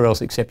anywhere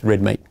else except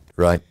red meat.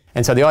 Right.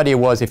 And so the idea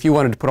was if you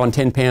wanted to put on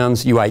 10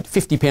 pounds, you ate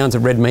 50 pounds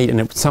of red meat and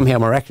it somehow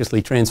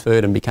miraculously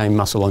transferred and became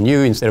muscle on you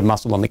instead of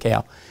muscle on the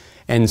cow.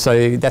 And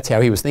so that's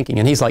how he was thinking.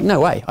 And he's like,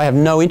 "No way, I have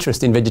no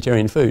interest in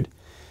vegetarian food."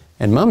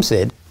 And Mum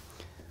said,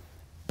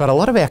 "But a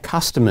lot of our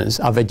customers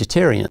are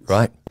vegetarians.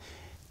 Right.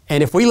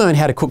 And if we learn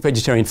how to cook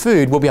vegetarian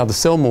food, we'll be able to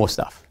sell more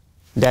stuff."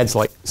 Dad's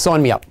like,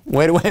 "Sign me up.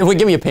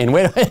 Give me a pen.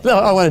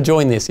 I want to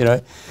join this, you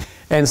know."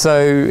 And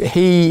so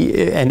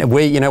he and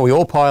we, you know, we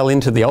all pile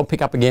into the old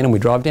pickup again and we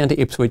drive down to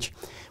Ipswich.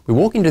 We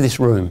walk into this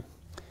room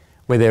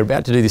where they're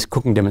about to do this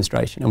cooking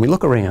demonstration and we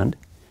look around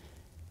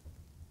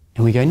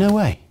and we go, "No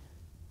way.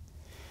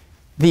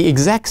 The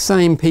exact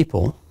same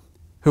people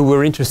who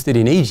were interested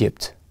in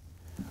Egypt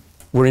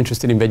were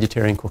interested in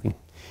vegetarian cooking.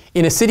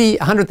 In a city,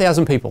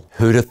 100,000 people.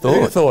 Who'd have thought?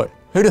 Who'd have thought?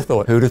 Who'd have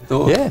thought? Who'd have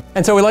thought? Yeah.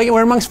 And so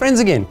we're amongst friends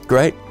again.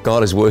 Great.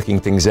 God is working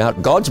things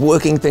out. God's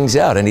working things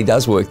out, and he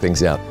does work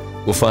things out.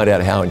 We'll find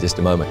out how in just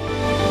a moment.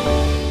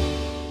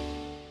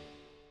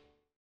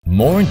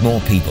 More and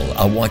more people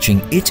are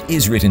watching It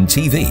Is Written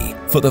TV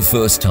for the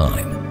first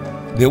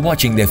time. They're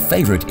watching their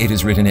favorite It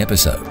Is Written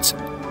episodes,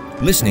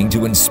 listening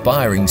to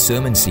inspiring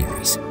sermon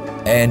series,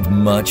 and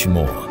much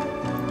more.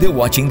 They're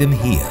watching them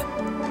here,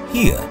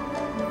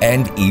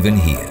 and even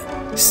here.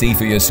 See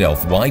for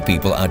yourself why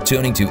people are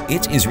turning to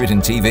It Is Written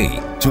TV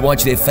to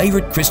watch their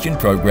favorite Christian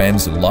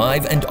programs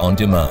live and on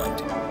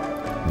demand.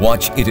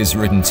 Watch It Is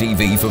Written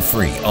TV for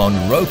free on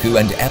Roku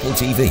and Apple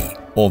TV,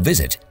 or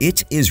visit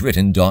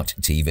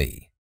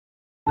itiswritten.tv.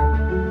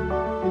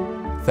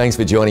 Thanks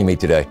for joining me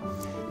today.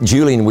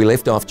 Julian, we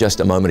left off just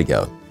a moment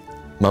ago.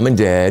 Mum and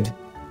Dad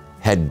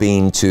had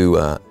been to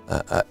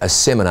a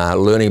seminar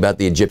learning about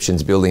the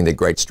Egyptians building their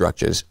great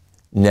structures.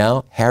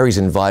 Now Harry's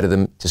invited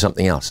them to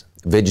something else,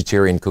 a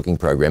vegetarian cooking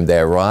program. They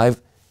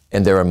arrive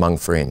and they're among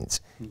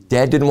friends.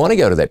 Dad didn't want to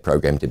go to that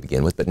program to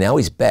begin with, but now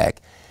he's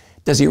back.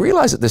 Does he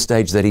realize at this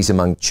stage that he's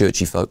among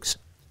churchy folks?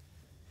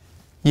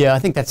 Yeah, I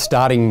think that's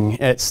starting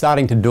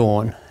to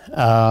dawn.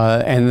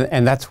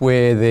 And that's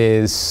where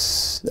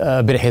there's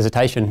a bit of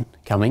hesitation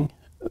coming.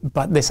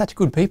 But they're such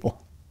good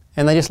people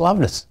and they just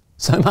loved us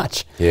so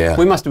much. Yeah.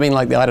 We must have been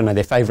like, I don't know,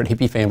 their favourite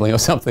hippie family or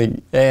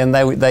something, and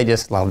they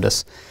just loved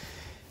us.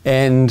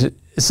 And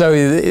so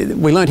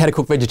we learned how to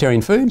cook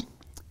vegetarian food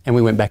and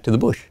we went back to the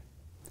bush.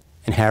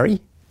 And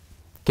Harry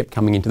kept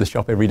coming into the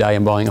shop every day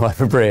and buying a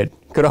loaf of bread.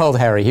 Good old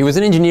Harry. He was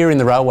an engineer in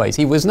the railways.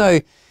 He was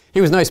no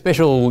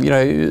special,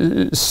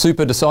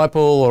 super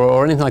disciple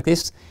or anything like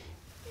this.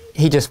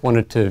 He just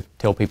wanted to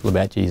tell people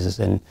about Jesus,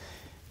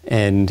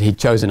 and he'd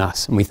chosen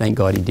us, and we thank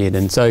God he did.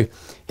 And so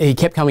he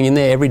kept coming in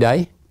there every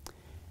day.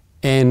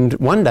 And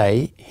one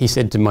day he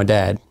said to my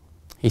dad,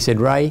 he said,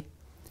 "Ray,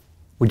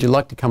 would you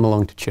like to come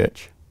along to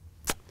church?"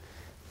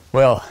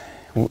 Well,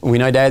 we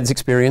know Dad's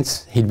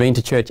experience. He'd been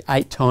to church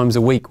 8 times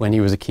a week when he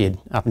was a kid,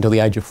 up until the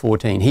age of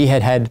 14. He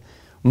had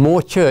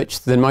more church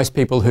than most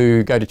people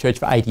who go to church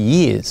for 80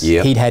 years.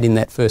 Yep. He'd had in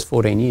that first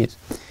 14 years.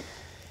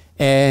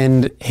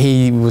 And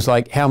he was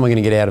like, how am I going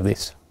to get out of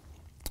this?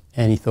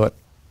 And he thought,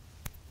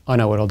 I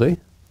know what I'll do.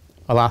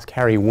 I'll ask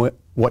Harry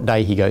what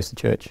day he goes to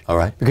church. All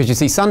right. Because you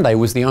see, Sunday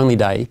was the only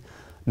day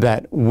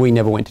that we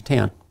never went to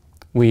town.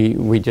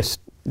 We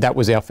just, that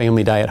was our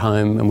family day at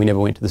home, and we never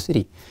went to the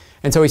city.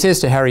 And so he says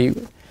to Harry,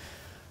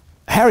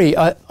 Harry,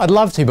 I'd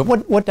love to, but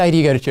what day do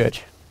you go to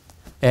church?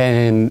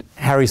 And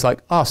Harry's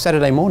like, oh,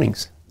 Saturday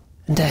mornings.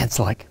 And Dad's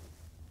like,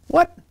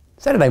 what?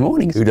 Saturday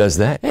mornings? Who does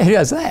that? Yeah, who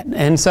does that?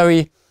 And so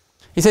he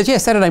says, yeah,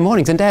 Saturday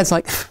mornings. And Dad's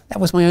like, that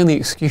was my only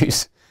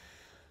excuse.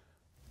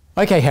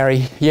 Okay,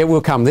 Harry, yeah,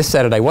 we'll come this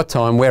Saturday. What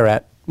time? Where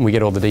at? And we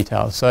get all the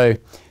details. So,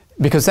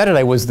 because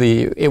Saturday was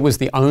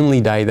the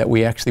only day that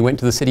we actually went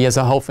to the city as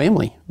a whole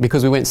family,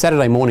 because we went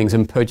Saturday mornings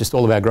and purchased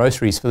all of our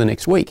groceries for the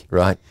next week.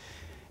 Right.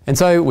 And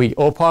so we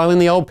all pile in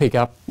the old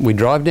pickup, we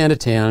drive down to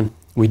town,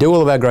 we do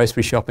all of our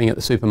grocery shopping at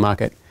the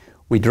supermarket,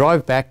 we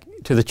drive back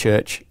to the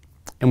church,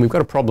 and we've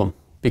got a problem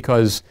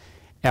because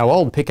our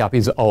old pickup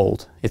is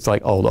old. It's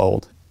like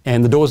old,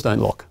 and the doors don't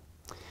lock.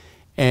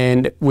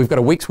 And we've got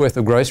a week's worth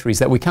of groceries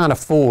that we can't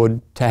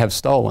afford to have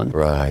stolen.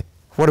 Right.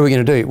 What are we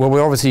going to do? Well,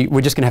 we're just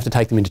going to have to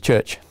take them into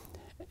church.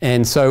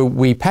 And so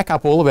we pack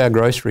up all of our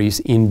groceries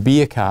in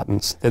beer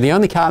cartons. They're the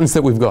only cartons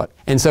that we've got.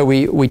 And so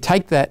we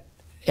take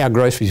our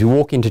groceries, we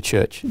walk into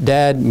church.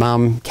 Dad,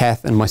 Mum,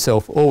 Kath and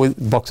myself, all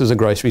with boxes of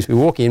groceries. We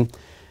walk in.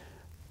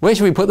 Where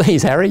should we put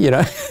these, Harry? You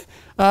know,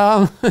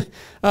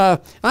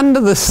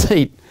 under the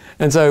seat.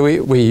 And so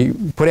we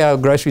put our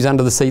groceries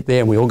under the seat there,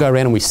 and we all go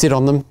around and we sit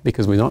on them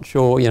because we're not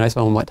sure, you know,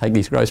 someone might take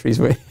these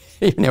groceries.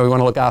 Even now we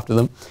want to look after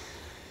them.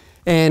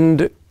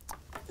 And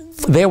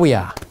there we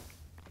are,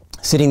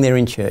 sitting there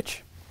in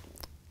church.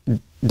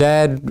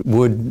 Dad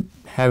would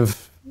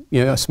have,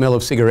 you know, a smell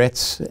of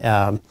cigarettes,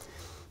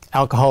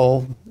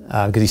 alcohol,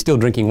 because he's still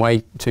drinking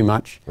way too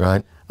much.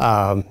 Right.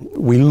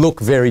 We look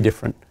very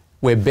different.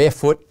 We're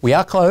barefoot. We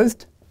are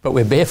clothed, but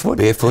we're barefoot.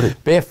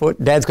 Barefooted.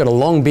 Barefoot. Dad's got a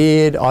long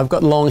beard. I've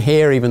got long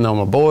hair, even though I'm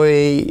a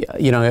boy.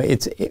 You know,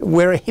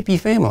 we're a hippie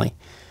family.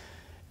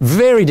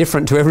 Very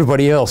different to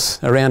everybody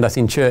else around us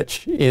in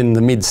church in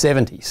the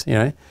mid-70s, you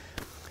know.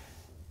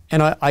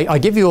 And I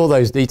give you all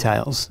those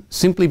details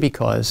simply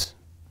because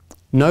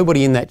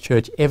nobody in that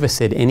church ever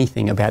said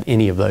anything about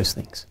any of those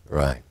things.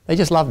 Right. They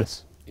just loved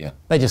us. Yeah.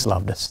 They just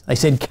loved us. They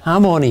said,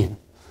 come on in.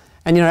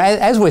 And, you know,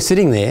 as we're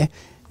sitting there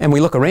and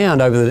we look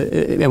around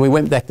and we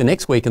went back the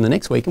next week and the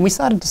next week, and we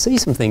started to see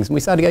some things, and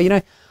we started to go, you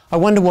know, I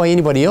wonder why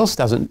anybody else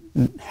doesn't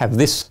have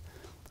this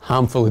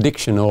harmful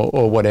addiction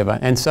or whatever.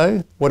 And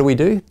so what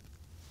do?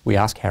 We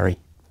ask Harry.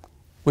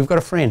 We've got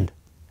a friend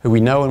who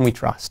we know and we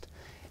trust.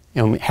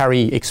 And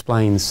Harry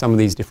explains some of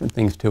these different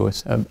things to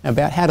us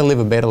about how to live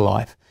a better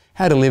life,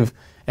 how to live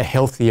a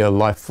healthier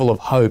life full of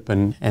hope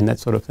and that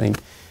sort of thing.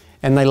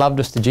 And they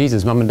loved us to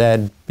Jesus. Mum and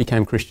Dad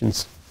became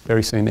Christians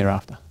very soon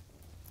thereafter.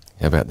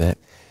 How about that?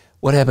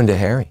 What happened to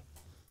Harry?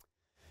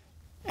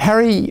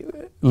 Harry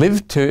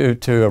lived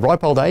to a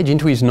ripe old age,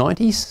 into his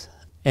 90s,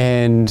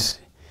 and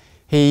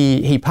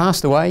he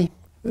passed away.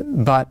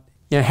 But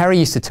you know, Harry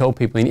used to tell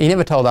people, he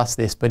never told us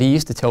this, but he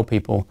used to tell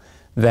people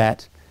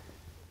that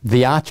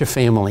the Archer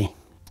family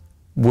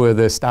were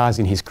the stars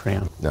in his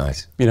crown.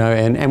 Nice. You know,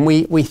 and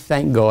we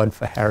thank God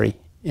for Harry.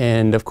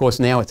 And of course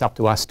now it's up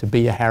to us to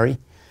be a Harry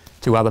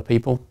to other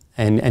people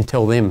and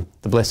tell them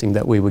the blessing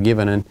that we were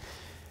given. And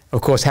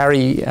of course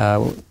Harry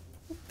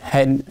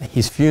had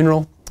his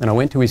funeral, and I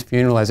went to his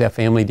funeral, as our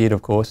family did,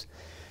 of course.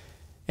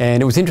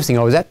 And it was interesting,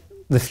 I was at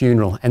the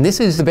funeral, and this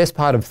is the best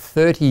part of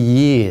 30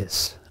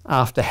 years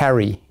after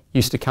Harry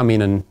used to come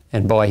in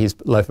and buy his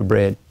loaf of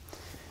bread.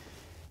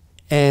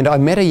 And I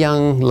met a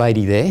young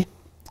lady there,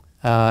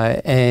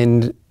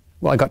 and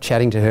I got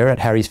chatting to her at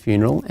Harry's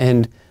funeral,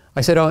 and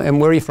I said, oh,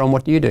 and where are you from?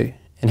 What do you do?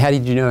 And how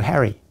did you know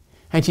Harry?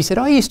 And she said,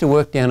 I used to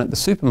work down at the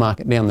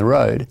supermarket down the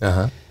road,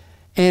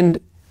 and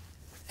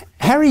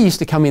Harry used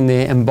to come in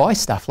there and buy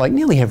stuff like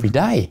nearly every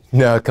day.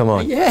 No, come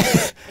on. Yeah.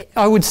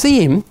 I would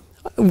see him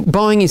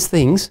buying his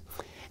things,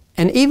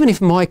 and even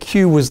if my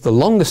queue was the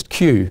longest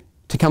queue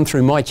to come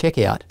through my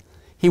checkout,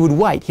 he would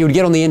wait. He would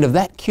get on the end of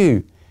that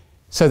queue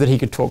so that he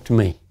could talk to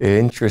me.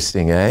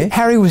 Interesting, eh?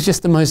 Harry was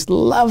just the most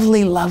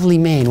lovely, lovely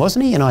man,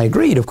 wasn't he? And I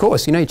agreed, of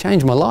course. You know, he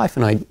changed my life,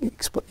 and I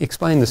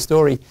explained the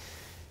story.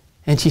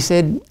 And she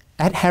said,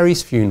 at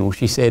Harry's funeral,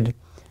 she said,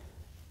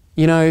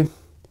 you know,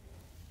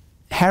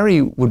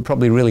 Harry would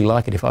probably really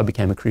like it if I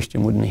became a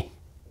Christian, wouldn't he?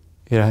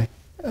 You know,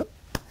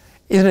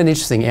 isn't it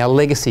interesting? Our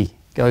legacy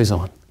goes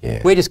on.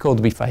 Yeah. We're just called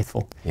to be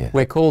faithful. Yeah.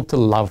 We're called to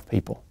love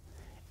people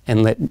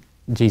and let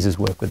Jesus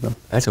work with them.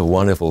 That's a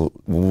wonderful,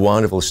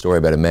 wonderful story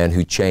about a man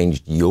who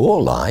changed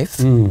your life.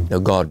 No,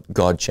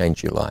 God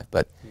changed your life,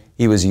 but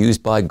he was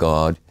used by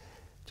God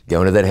to go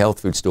into that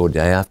health food store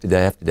day after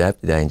day after day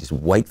after day and just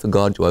wait for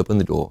God to open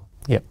the door.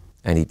 Yep.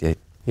 And he did.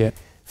 Yeah.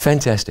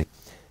 Fantastic.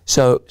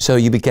 So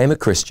you became a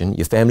Christian,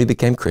 your family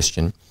became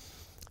Christian,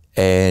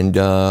 and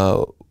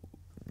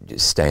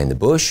just stay in the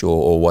bush,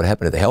 or what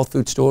happened at the health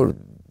food store?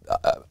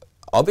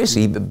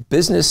 Obviously, the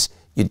business,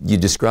 you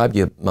described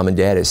your mum and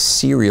dad as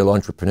serial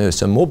entrepreneurs,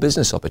 so more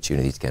business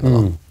opportunities came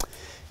along.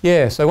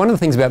 Yeah, so one of the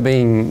things about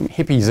being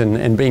hippies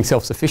and being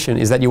self-sufficient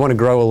is that you want to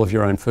grow all of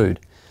your own food.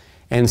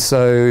 And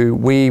so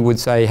we would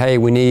say, hey,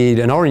 we need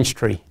an orange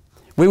tree.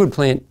 We would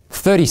plant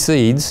 30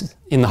 seeds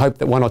in the hope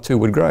that 1 or 2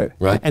 would grow.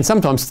 Right. And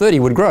sometimes 30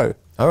 would grow.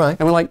 All right.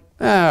 And we're like,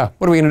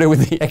 what are we going to do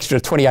with the extra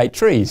 28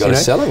 trees? Got to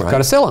sell them, right? Got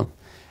to sell them.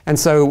 And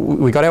so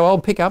we got our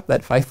old pickup,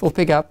 that faithful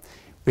pickup.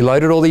 We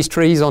loaded all these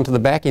trees onto the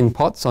back in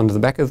pots, onto the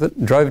back of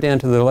it, drove down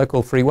to the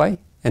local freeway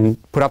and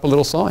put up a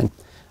little sign,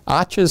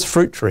 Archer's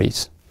Fruit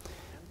Trees.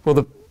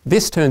 Well,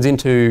 this turns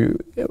into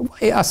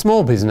a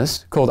small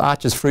business called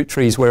Archer's Fruit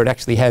Trees, where it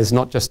actually has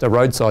not just a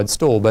roadside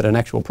stall, but an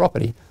actual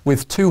property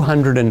with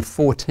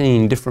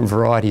 214 different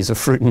varieties of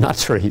fruit and nut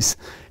trees.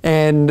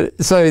 And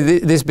so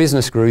this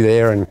business grew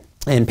there,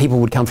 and people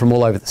would come from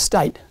all over the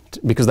state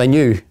because they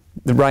knew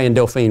that Ray and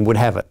Delphine would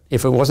have it.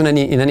 If it wasn't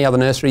in any other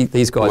nursery,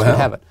 these guys would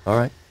have it. All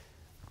right.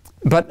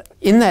 But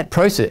in that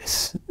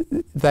process,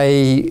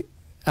 they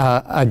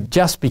are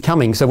just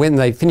becoming, so when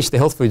they finish the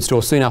health food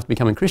store soon after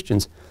becoming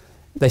Christians,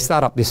 they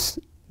start up this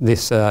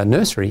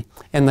nursery,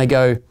 and they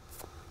go,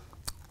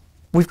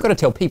 we've got to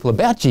tell people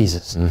about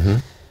Jesus,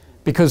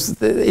 because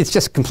it's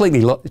just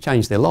completely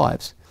changed their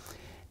lives.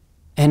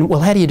 And well,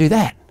 how do you do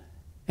that?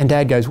 And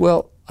Dad goes,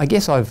 well, I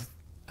guess I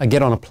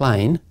get on a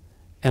plane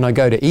and I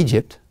go to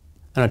Egypt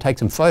and I take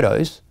some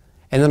photos,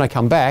 and then I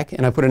come back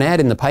and I put an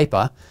ad in the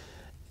paper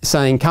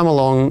saying, come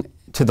along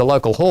to the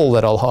local hall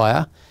that I'll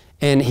hire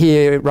and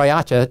hear Ray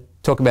Archer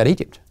talk about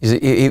Egypt.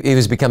 He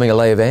was becoming a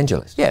lay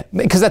evangelist. Yeah,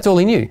 because that's all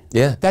he knew.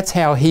 Yeah. That's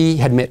how he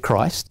had met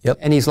Christ. Yep.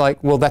 And he's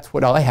like, well, that's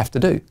what I have to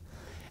do.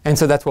 And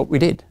so that's what we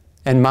did.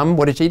 And Mum,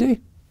 what did she do?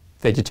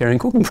 Vegetarian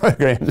cooking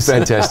programs.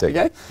 Fantastic.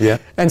 Okay? Yeah.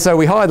 And so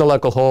we hire the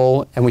local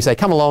hall and we say,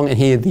 come along and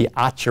hear the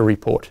Archer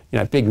Report. You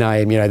know, big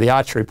name, you know, the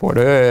Archer Report.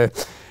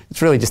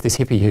 It's really just this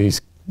hippie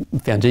who's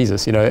found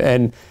Jesus, you know,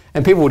 and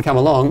people would come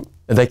along.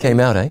 And they came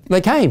out, eh? They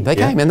came,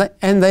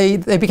 and they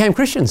became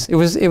Christians. It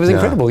was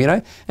incredible, you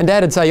know. And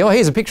Dad would say, oh,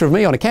 here's a picture of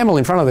me on a camel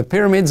in front of the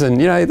pyramids, and,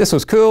 you know, this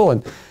was cool.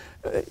 And,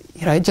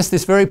 you know, just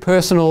this very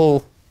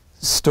personal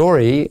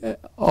story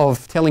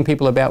of telling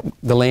people about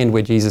the land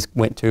where Jesus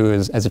went to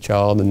as a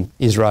child, and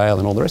Israel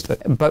and all the rest of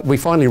it. But we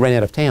finally ran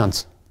out of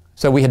towns.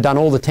 So we had done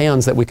all the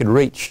towns that we could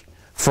reach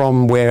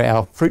from where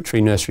our fruit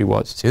tree nursery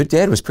was. So your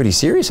dad was pretty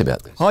serious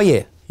about this. Oh,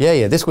 yeah.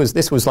 Yeah. This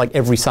was like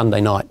every Sunday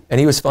night. And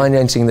he was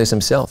financing this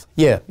himself.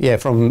 Yeah,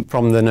 from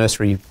the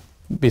nursery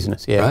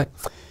business, yeah. Right.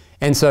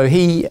 And so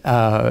he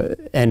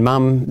and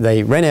Mum,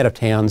 they ran out of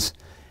towns,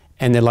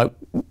 and they're like,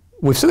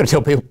 we've still got to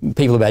tell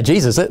people about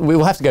Jesus. We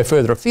will have to go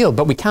further afield,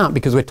 but we can't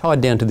because we're tied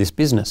down to this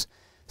business.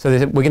 So they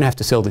said, we're going to have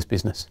to sell this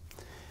business.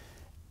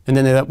 And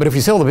then they're like, but if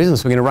we sell the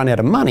business, we're going to run out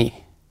of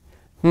money.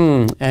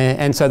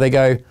 And so they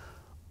go,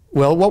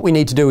 well, what we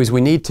need to do is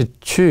we need to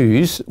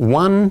choose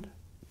one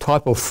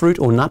type of fruit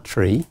or nut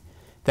tree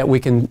that we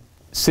can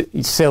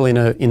sell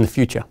in the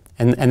future,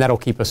 and that'll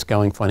keep us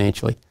going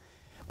financially.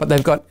 But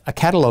they've got a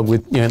catalogue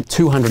with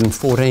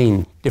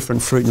 214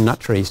 different fruit and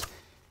nut trees.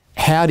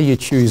 How do you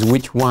choose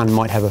which one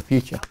might have a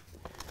future?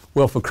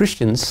 Well, for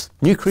Christians,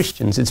 new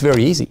Christians, it's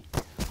very easy.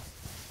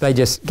 They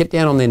just get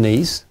down on their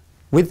knees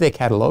with their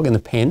catalogue and the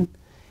pen,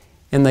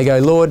 and they go,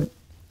 Lord,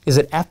 is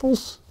it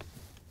apples?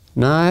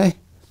 No.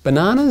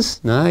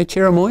 Bananas? No.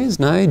 Cherimoyas?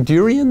 No.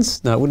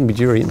 Durians? No, it wouldn't be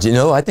durians. You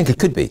know, I think it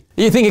could be.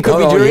 You think it could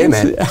be durians?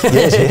 Yeah, man.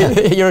 Yes,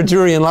 yeah. You're a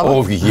durian lover.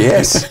 Oh,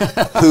 yes.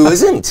 Who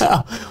isn't?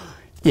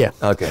 Yeah.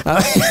 Okay.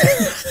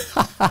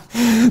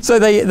 So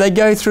they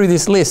go through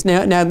this list.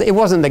 Now, it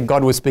wasn't that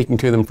God was speaking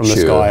to them from the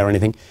sky or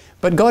anything,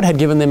 but God had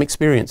given them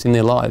experience in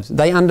their lives.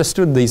 They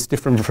understood these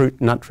different fruit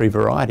and nut tree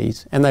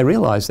varieties, and they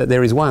realised that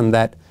there is one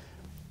that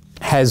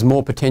has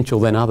more potential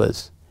than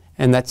others,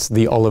 and that's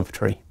the olive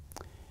tree.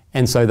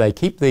 And so they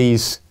keep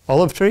these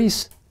olive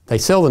trees, they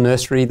sell the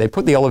nursery, they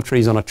put the olive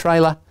trees on a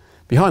trailer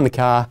behind the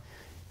car,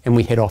 and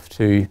we head off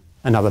to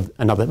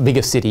another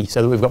bigger city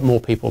so that we've got more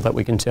people that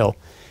we can tell.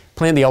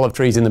 Plant the olive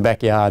trees in the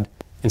backyard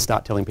and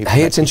start telling people.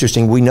 Hey, it's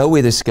interesting. We know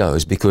where this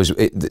goes because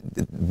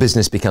the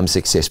business becomes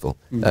successful.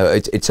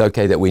 It's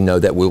okay that we know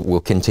that we'll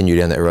continue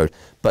down that road.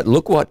 But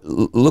look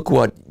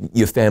what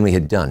your family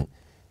had done.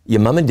 Your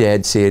mum and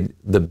dad said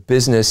the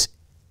business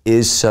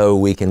is so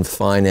we can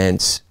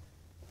finance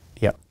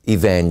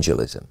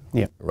evangelism.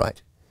 Yeah.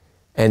 Right.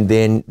 And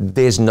then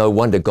there's no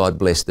wonder God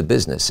blessed the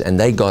business, and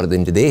they got it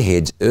into their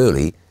heads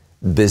early.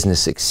 Business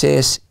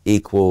success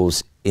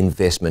equals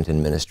investment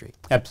in ministry.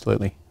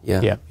 Absolutely.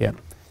 Yeah. Yeah.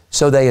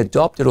 So they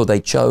adopted, or they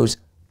chose,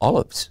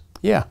 olives.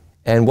 Yeah.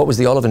 And what was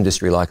the olive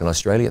industry like in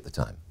Australia at the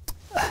time?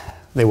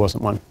 There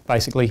wasn't one,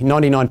 basically.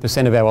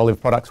 99% of our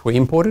olive products were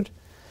imported,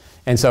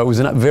 and so it was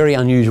a very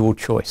unusual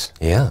choice.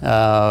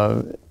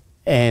 Yeah.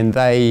 And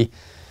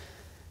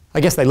I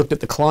guess they looked at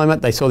the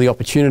climate, they saw the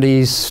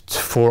opportunities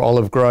for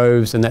olive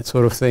groves and that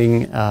sort of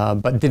thing,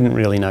 but didn't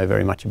really know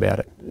very much about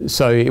it.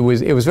 So it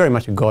was very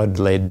much a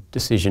God-led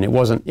decision. It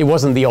wasn't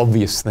the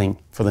obvious thing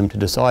for them to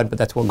decide, but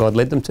that's what God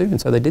led them to,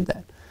 and so they did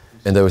that.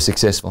 And they were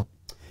successful?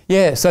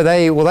 Yeah, so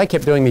they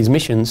kept doing these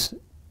missions,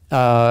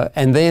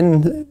 and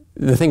then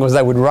the thing was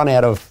they would run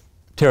out of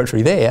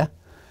territory there,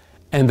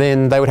 and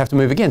then they would have to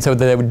move again. So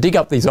they would dig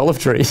up these olive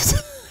trees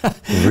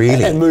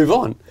Really? and move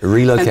on.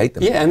 Relocate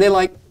them. Yeah, and they're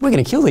like, we're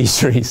going to kill these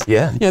trees.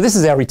 Yeah. You know, this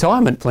is our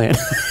retirement plan,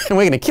 and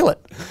we're going to kill it.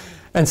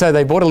 And so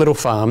they bought a little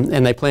farm,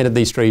 and they planted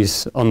these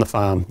trees on the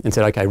farm and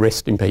said, okay,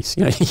 rest in peace.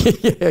 You know,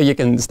 you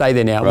can stay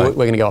there now. Right.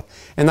 We're going to go off.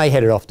 And they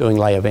headed off doing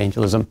lay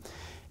evangelism,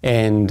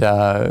 and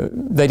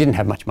they didn't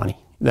have much money.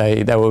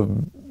 They were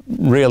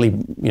really,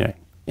 you know,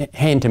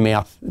 hand to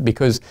mouth,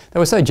 because they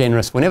were so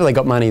generous. Whenever they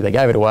got money, they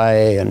gave it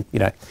away, and you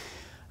know,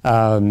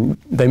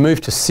 they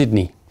moved to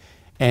Sydney,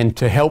 and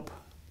to help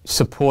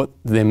support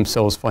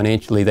themselves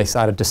financially, they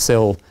started to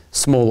sell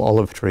small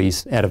olive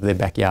trees out of their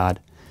backyard,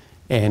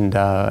 and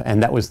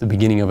that was the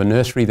beginning of a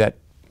nursery that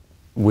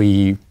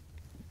we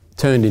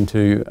turned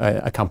into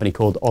a company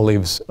called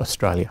Olives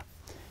Australia,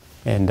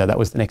 and that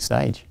was the next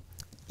stage.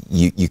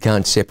 You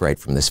can't separate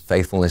from this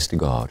faithfulness to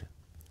God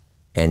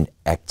and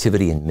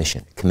activity and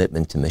mission,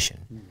 commitment to mission,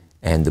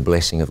 and the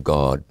blessing of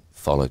God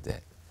followed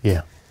that.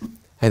 Yeah.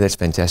 Hey, that's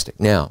fantastic.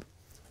 Now,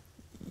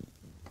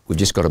 we've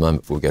just got a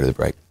moment before we go to the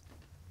break.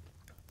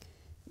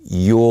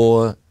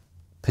 Your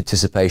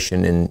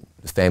participation in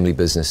the family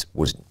business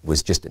was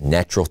just a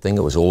natural thing?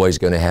 It was always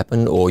going to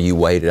happen, or you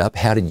weighed it up?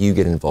 How did you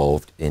get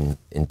involved in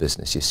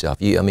business yourself?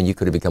 I mean, you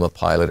could have become a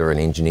pilot or an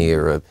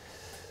engineer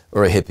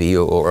or a hippie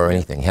or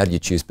anything. How did you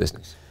choose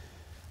business?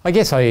 I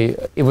guess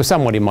it was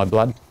somewhat in my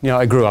blood. You know,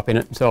 I grew up in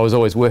it, so I was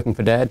always working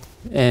for Dad,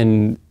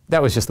 and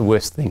that was just the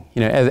worst thing.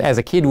 You know, as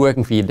a kid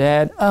working for your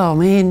dad, oh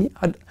man,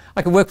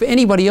 I could work for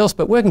anybody else,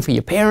 but working for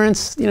your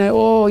parents, you know,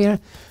 or, you know.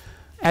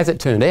 As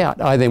it turned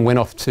out, I then went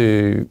off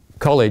to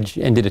college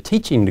and did a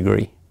teaching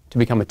degree to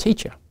become a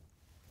teacher.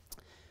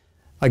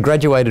 I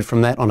graduated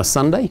from that on a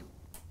Sunday,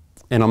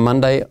 and on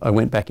Monday I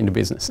went back into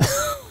business.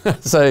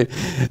 So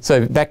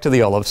back to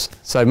the olives.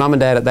 So Mum and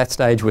Dad at that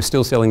stage were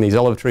still selling these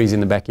olive trees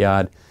in the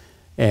backyard,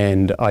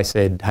 and I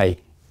said, hey,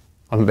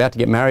 I'm about to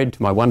get married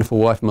to my wonderful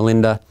wife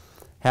Melinda.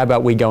 How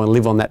about we go and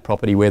live on that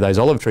property where those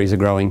olive trees are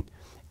growing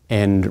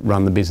and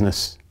run the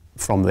business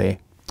from there?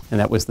 And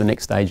that was the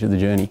next stage of the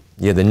journey.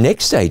 Yeah, the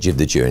next stage of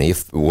the journey,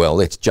 well,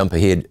 let's jump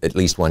ahead at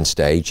least one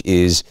stage,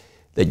 is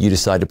that you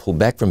decide to pull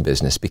back from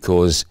business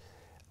because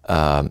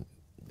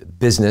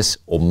business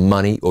or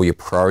money or your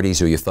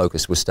priorities or your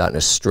focus was starting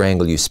to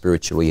strangle you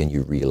spiritually, and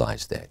you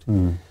realized that.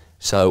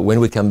 So when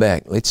we come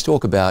back, let's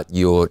talk about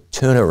your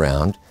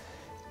turnaround,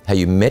 how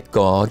you met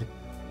God,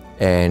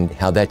 and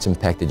how that's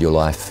impacted your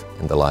life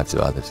and the lives of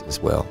others as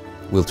well.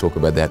 We'll talk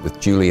about that with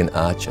Julian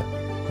Archer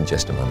in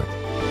just a moment.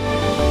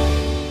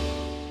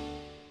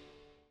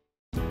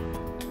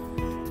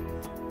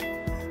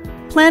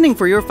 Planning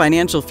for your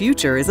financial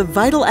future is a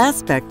vital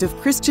aspect of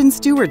Christian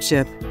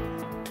stewardship.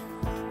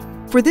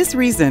 For this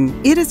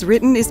reason, It Is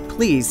Written is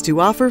pleased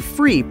to offer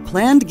free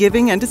planned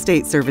giving and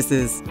estate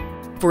services.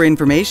 For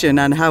information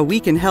on how we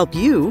can help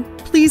you,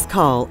 please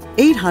call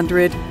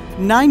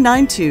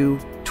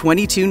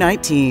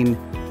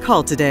 800-992-2219.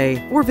 Call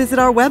today or visit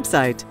our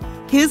website,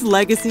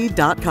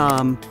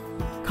 hislegacy.com.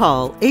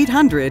 Call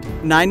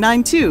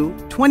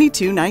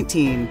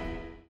 800-992-2219.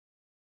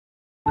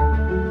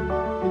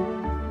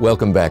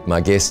 Welcome back.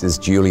 My guest is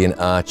Julian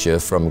Archer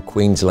from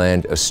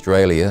Queensland,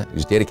 Australia,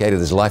 who's dedicated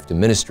his life to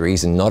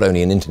ministries, and not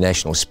only an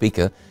international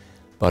speaker,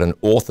 but an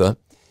author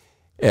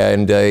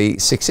and a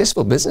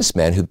successful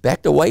businessman who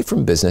backed away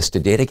from business to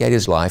dedicate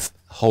his life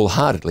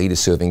wholeheartedly to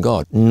serving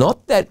God.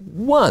 Not that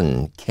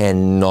one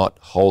cannot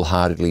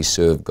wholeheartedly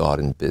serve God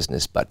in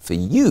business, but for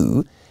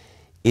you,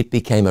 it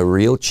became a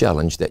real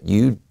challenge that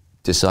you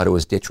decided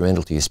was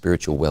detrimental to your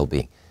spiritual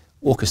well-being.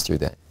 Walk us through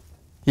that.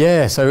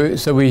 Yeah,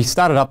 so we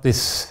started up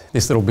this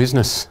little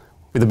business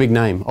with a big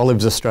name,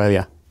 Olives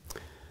Australia.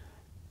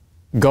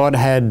 God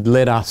had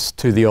led us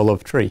to the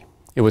olive tree.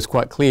 It was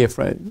quite clear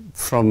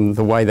from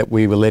the way that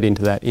we were led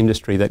into that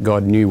industry that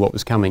God knew what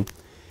was coming.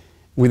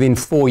 Within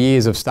 4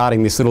 years of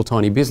starting this little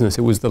tiny business,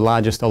 it was the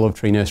largest olive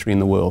tree nursery in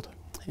the world.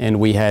 And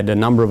we had a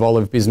number of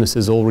olive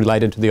businesses all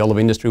related to the olive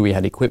industry. We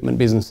had equipment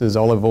businesses,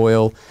 olive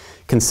oil,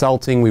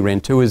 consulting. We ran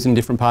tours in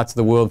different parts of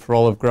the world for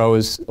olive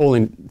growers. All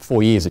in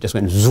 4 years, it just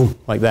went zoom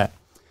like that.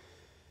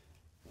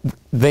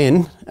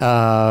 Then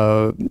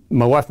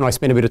my wife and I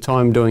spent a bit of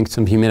time doing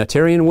some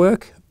humanitarian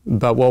work,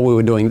 but while we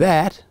were doing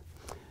that,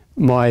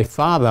 my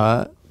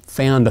father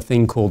found a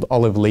thing called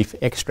olive leaf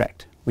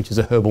extract, which is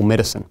a herbal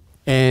medicine,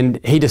 and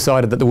he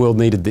decided that the world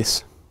needed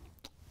this.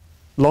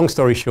 Long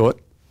story short,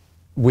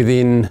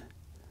 within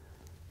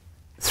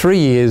 3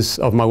 years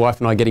of my wife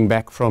and I getting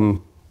back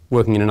from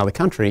working in another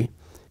country,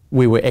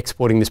 we were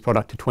exporting this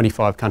product to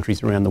 25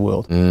 countries around the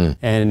world.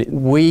 And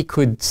we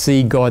could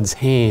see God's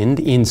hand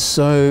in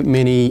so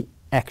many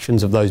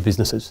actions of those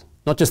businesses.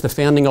 Not just the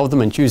founding of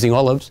them and choosing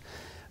olives,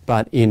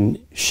 but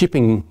in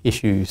shipping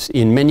issues,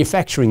 in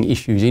manufacturing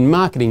issues, in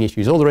marketing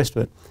issues, all the rest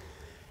of it.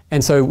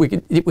 And so we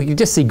could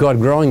just see God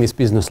growing this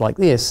business like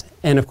this.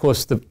 And of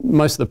course,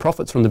 most of the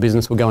profits from the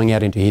business were going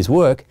out into his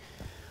work.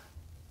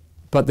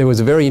 But there was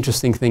a very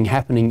interesting thing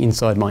happening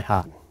inside my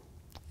heart.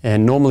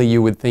 And normally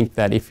you would think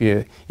that if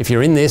you're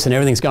in this and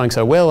everything's going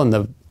so well and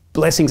the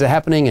blessings are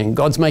happening and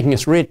God's making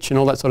us rich and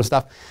all that sort of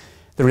stuff,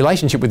 the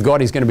relationship with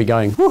God is going to be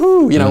going,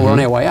 woohoo, you know, we're on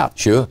our way up.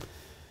 Sure.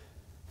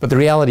 But the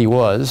reality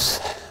was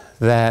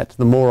that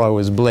the more I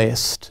was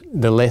blessed,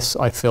 the less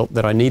I felt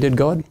that I needed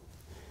God.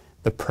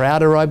 The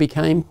prouder I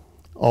became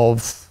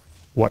of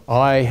what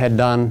I had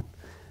done.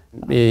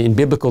 In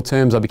biblical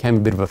terms, I became a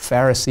bit of a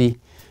Pharisee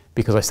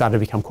because I started to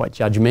become quite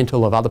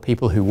judgmental of other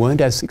people who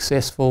weren't as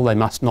successful. They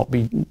must not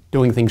be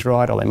doing things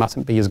right, or they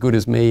mustn't be as good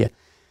as me.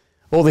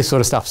 All this sort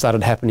of stuff started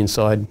to happen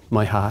inside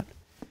my heart.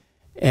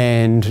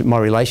 And my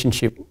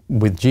relationship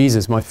with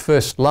Jesus, my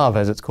first love,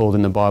 as it's called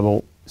in the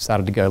Bible,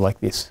 started to go like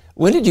this.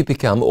 When did you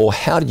become, or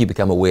how did you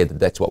become aware that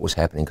that's what was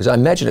happening? Because I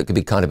imagine it could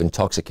be kind of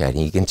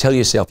intoxicating. You can tell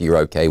yourself you're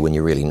okay when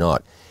you're really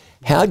not.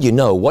 How do you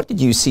know? What did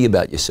you see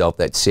about yourself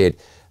that said,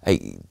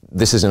 hey,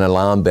 this is an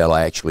alarm bell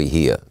I actually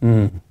hear?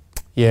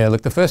 Yeah,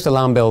 look, the first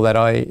alarm bell that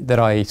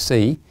I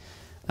see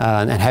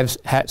and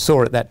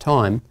saw at that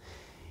time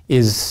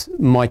is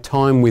my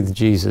time with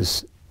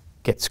Jesus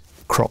gets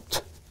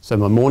cropped. So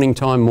my morning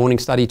time, morning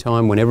study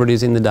time, whenever it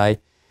is in the day,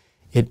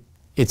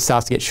 it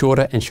starts to get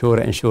shorter and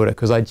shorter and shorter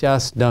because I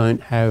just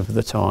don't have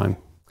the time.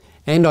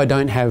 And I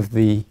don't have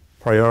the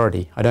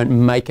priority. I don't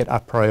make it a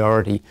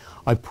priority.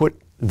 I put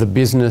the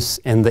business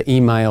and the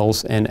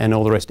emails and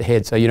all the rest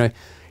ahead. So, you know,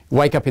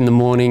 wake up in the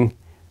morning,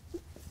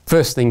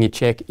 first thing you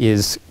check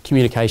is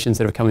communications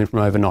that have come in from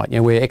overnight. You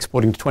know, we're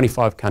exporting to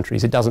 25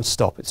 countries. It doesn't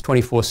stop. It's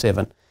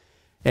 24/7.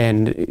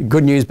 And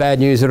good news, bad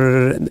news,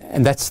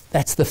 and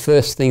that's the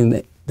first thing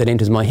that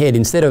enters my head.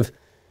 Instead of,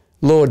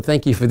 Lord,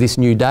 thank you for this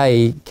new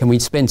day. Can we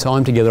spend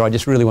time together? I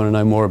just really want to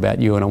know more about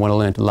you and I want to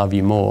learn to love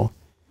you more.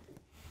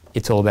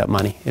 It's all about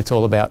money. It's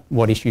all about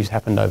what issues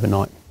happened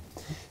overnight.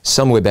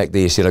 Somewhere back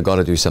there you said, I've got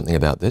to do something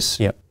about this.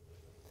 Yep.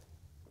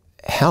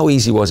 How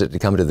easy was it to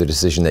come to the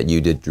decision that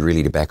you did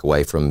really to back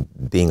away from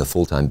being a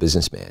full-time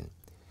businessman?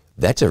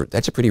 That's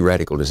a pretty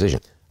radical decision.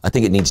 I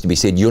think it needs to be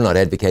said, you're not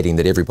advocating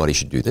that everybody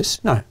should do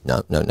this. No.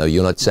 No,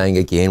 you're not saying,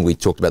 again, we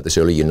talked about this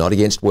earlier, you're not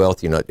against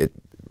wealth, you're not,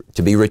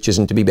 to be rich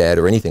isn't to be bad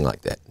or anything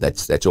like that.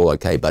 That's all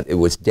okay, but it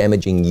was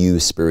damaging you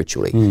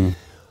spiritually.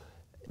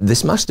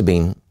 This must have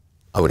been,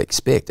 I would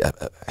expect,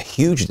 a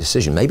huge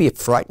decision, maybe a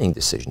frightening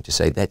decision to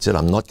say, that's it,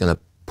 I'm not going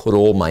to put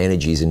all my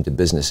energies into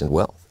business and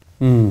wealth.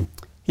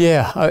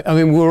 Yeah, I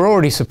mean, we're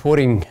already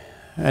supporting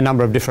a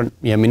number of different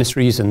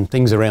ministries and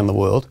things around the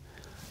world.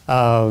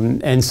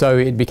 And so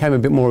it became a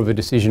bit more of a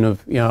decision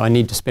of, I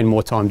need to spend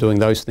more time doing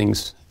those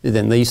things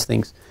than these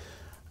things.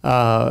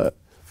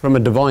 From a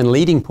divine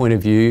leading point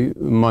of view,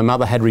 my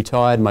mother had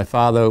retired, my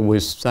father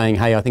was saying,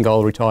 hey, I think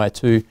I'll retire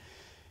too.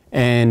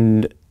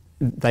 And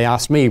they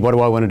asked me, what do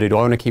I want to do? Do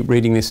I want to keep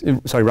running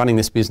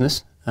this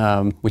business,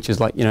 which is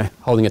like,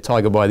 holding a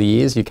tiger by the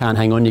ears. You can't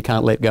hang on, you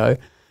can't let go.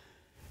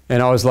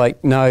 And I was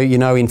like, no,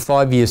 in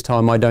 5 years'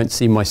 time, I don't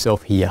see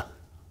myself here.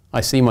 I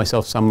see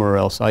myself somewhere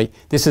else.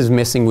 This is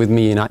messing with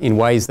me in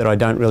ways that I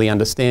don't really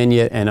understand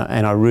yet, and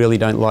I really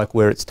don't like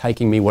where it's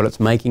taking me, what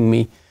it's making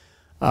me.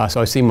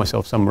 So I see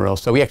myself somewhere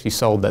else. So we actually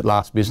sold that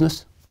last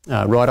business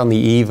right on the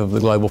eve of the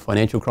global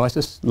financial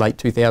crisis, late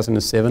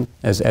 2007,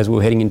 as we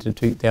were heading into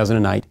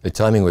 2008. The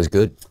timing was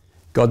good.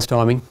 God's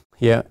timing,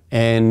 yeah.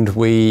 And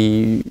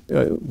we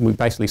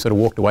basically sort of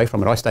walked away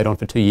from it. I stayed on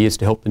for 2 years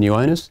to help the new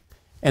owners.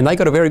 And they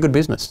got a very good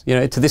business.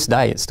 To this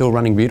day, it's still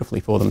running beautifully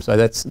for them. So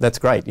that's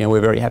great.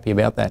 We're very happy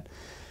about that.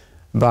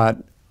 But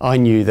I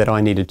knew that I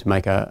needed to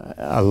make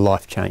a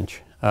life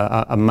change,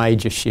 a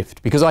major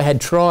shift, because I had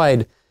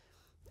tried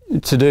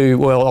to do,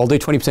 well, I'll do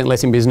 20%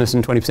 less in business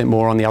and 20%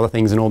 more on the other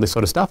things and all this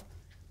sort of stuff.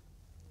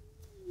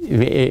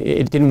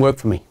 It didn't work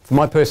for me. For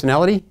my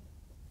personality,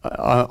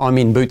 I'm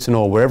in boots and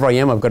all. Wherever I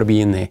am, I've got to be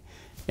in there.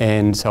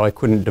 And so I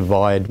couldn't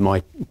divide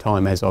my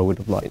time as I would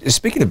have liked.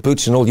 Speaking of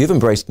boots and all, you've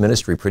embraced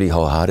ministry pretty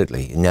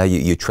wholeheartedly. Now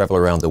you travel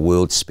around the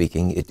world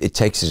speaking. It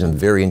takes you to some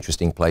very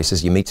interesting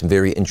places. You meet some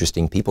very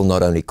interesting people,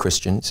 not only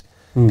Christians,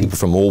 people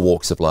from all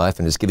walks of life,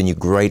 and it's given you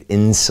great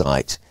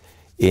insight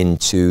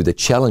into the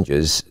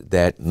challenges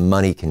that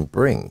money can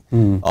bring.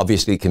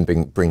 Obviously it can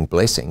bring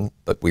blessing,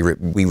 but we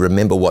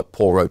remember what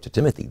Paul wrote to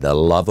Timothy, the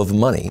love of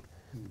money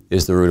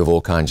is the root of all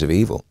kinds of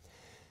evil.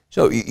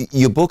 So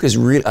your book is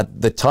really,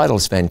 the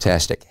title's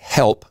fantastic,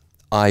 Help,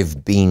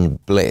 I've Been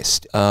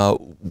Blessed.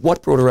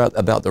 What brought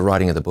about the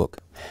writing of the book?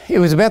 It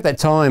was about that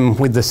time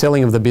with the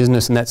selling of the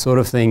business and that sort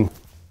of thing.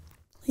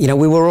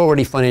 We were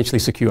already financially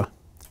secure.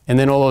 And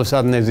then all of a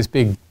sudden there's this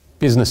big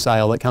business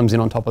sale that comes in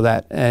on top of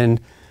that.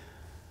 And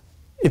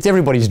it's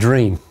everybody's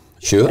dream.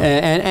 Sure.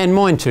 And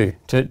mine too,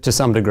 to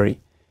some degree.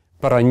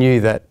 But I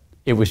knew that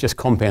it was just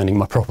compounding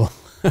my problem.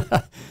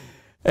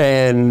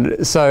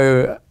 And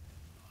so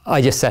I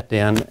just sat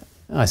down.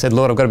 I said,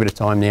 Lord, I've got a bit of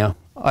time now.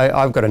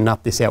 I've got to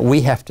nut this out.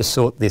 We have to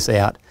sort this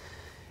out.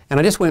 And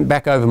I just went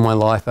back over my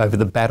life, over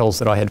the battles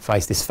that I had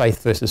faced, this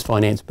faith versus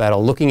finance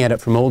battle, looking at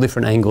it from all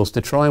different angles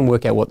to try and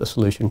work out what the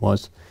solution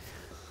was.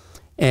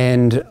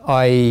 And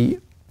I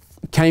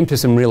came to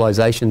some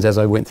realizations as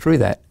I went through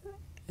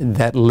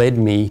that led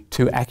me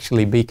to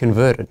actually be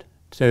converted,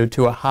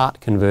 to a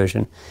heart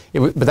conversion.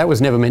 But that was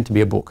never meant to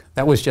be a book.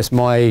 That was just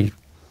my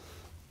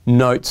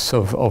notes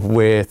of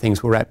where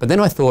things were at. But then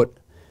I thought,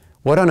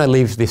 why don't I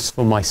leave this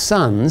for my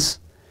sons,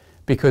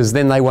 because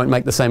then they won't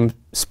make the same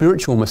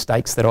spiritual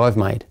mistakes that I've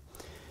made.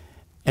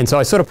 And so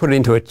I sort of put it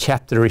into a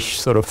chapter-ish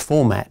sort of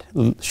format,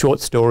 short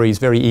stories,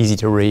 very easy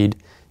to read.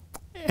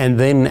 And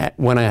then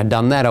when I had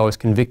done that, I was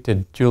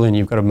convicted, Julian,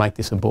 you've got to make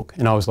this a book.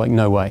 And I was like,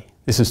 no way,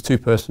 this is too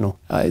personal.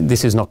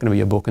 This is not going to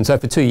be a book. And so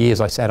for 2 years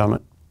I sat on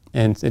it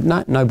and said,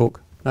 no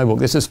book, no book.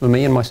 This is for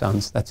me and my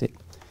sons, that's it.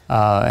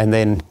 And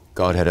then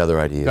God had other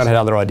ideas. God had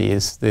other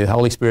ideas. The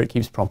Holy Spirit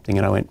keeps prompting,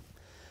 and I went,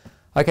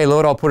 okay,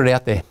 Lord, I'll put it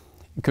out there.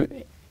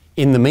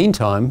 In the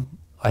meantime,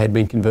 I had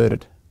been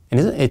converted. And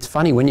it's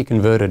funny when you're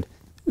converted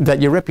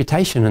that your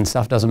reputation and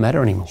stuff doesn't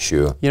matter anymore.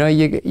 Sure. You know,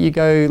 you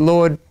go,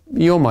 Lord,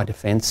 you're my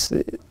defense.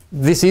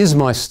 This is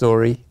my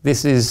story.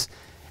 This is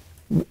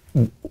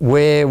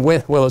where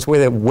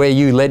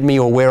you led me,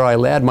 or where I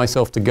allowed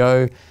myself to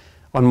go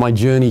on my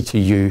journey to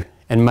you.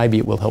 And maybe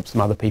it will help some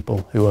other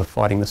people who are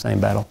fighting the same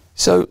battle.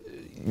 So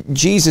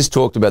Jesus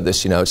talked about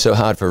this, you know, it's so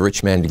hard for a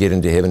rich man to get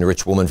into heaven, a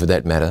rich woman for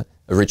that matter,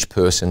 a rich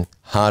person,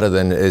 harder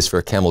than it is for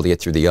a camel to get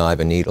through the eye of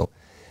a needle.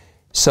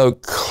 So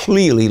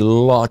clearly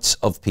lots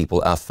of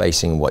people are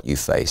facing what you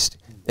faced.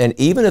 And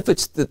even if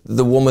it's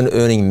the woman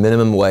earning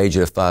minimum wage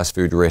at a fast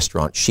food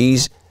restaurant,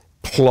 she's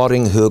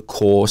plotting her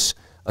course,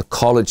 a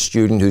college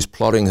student who's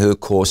plotting her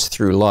course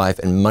through life,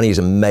 and money is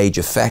a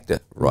major factor,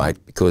 right?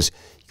 Because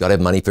you've got to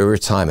have money for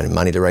retirement and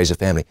money to raise a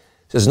family.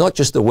 So it's not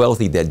just the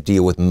wealthy that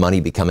deal with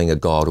money becoming a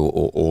god,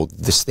 or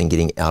this thing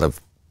getting out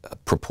of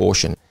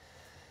proportion.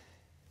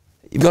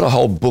 You've got a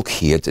whole book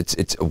here.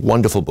 It's a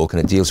wonderful book, and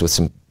it deals with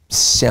some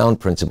sound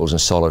principles and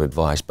solid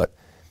advice, but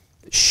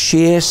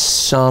share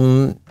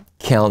some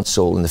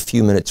counsel in the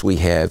few minutes we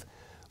have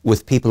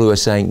with people who are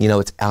saying, you know,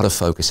 it's out of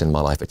focus in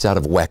my life, it's out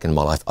of whack in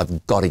my life,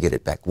 I've got to get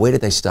it back. Where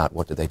did they start?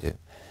 What did they do?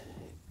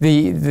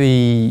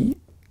 The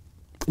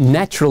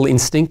natural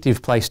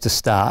instinctive place to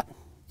start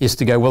is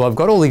to go, well, I've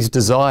got all these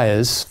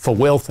desires for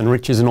wealth and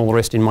riches and all the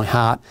rest in my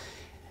heart,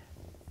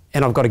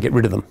 and I've got to get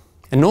rid of them.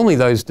 And normally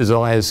those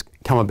desires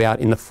come about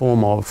in the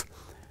form of,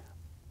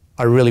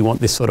 I really want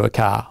this sort of a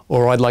car,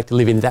 or I'd like to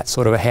live in that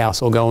sort of a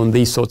house, or go on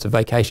these sorts of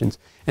vacations.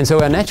 And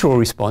so our natural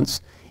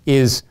response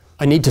is,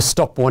 I need to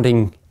stop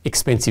wanting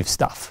expensive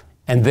stuff,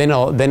 and then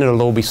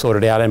it'll all be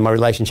sorted out, and my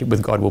relationship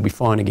with God will be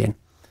fine again.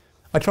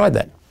 I tried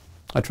that.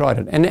 I tried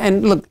it.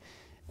 And look,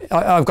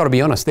 I've got to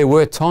be honest, there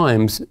were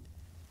times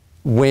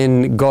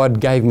when God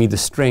gave me the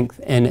strength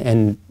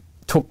and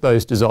took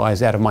those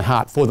desires out of my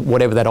heart for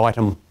whatever that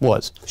item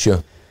was.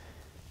 Sure.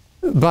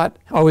 But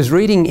I was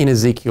reading in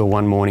Ezekiel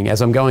one morning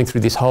as I'm going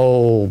through this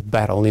whole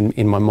battle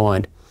in my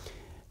mind.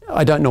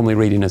 I don't normally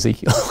read in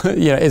Ezekiel.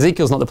 You know,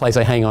 Ezekiel's not the place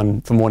I hang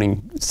on for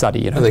morning study.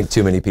 You know? I think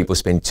too many people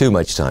spend too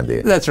much time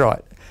there. That's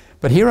right.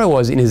 But here I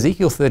was in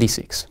Ezekiel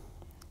 36,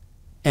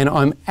 and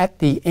I'm at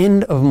the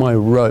end of my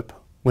rope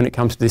when it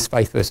comes to this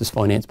faith versus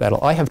finance battle.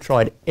 I have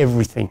tried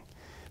everything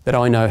that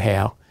I know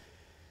how,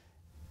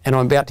 and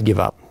I'm about to give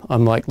up.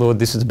 I'm like, Lord,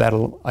 this is a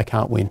battle I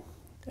can't win,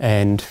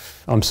 and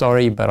I'm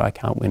sorry, but I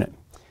can't win it.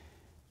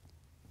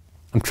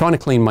 I'm trying to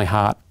clean my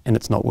heart, and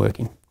it's not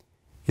working.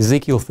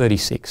 Ezekiel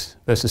 36,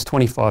 verses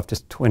 25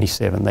 to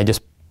 27, they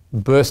just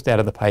burst out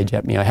of the page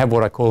at me. I have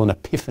what I call an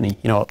epiphany,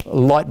 you know, a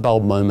light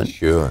bulb moment.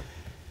 Sure.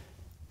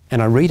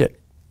 And I read it,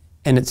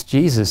 and it's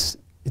Jesus,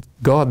 it's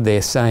God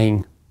there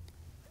saying,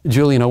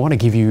 Julian, I want to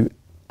give you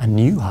a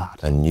new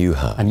heart. A new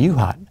heart. A new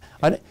heart.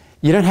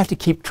 You don't have to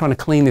keep trying to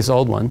clean this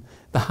old one.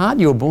 The heart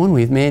you were born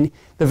with, man,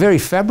 the very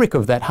fabric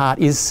of that heart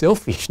is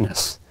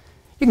selfishness.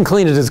 You can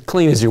clean it as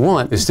clean as you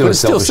want. It's still a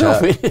selfish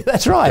heart.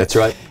 That's right. That's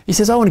right. He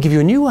says, I want to give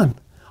you a new one.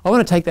 I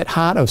want to take that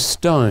heart of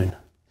stone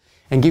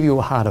and give you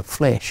a heart of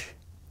flesh.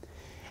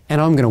 And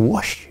I'm going to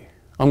wash you.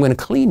 I'm going to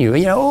clean you.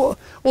 You know,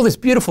 all this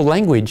beautiful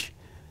language.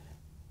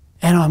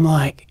 And I'm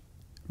like,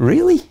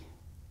 really?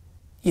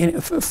 You know,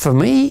 for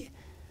me,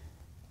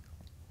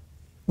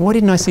 why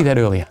didn't I see that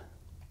earlier?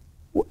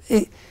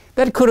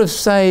 That could have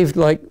saved,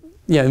 like,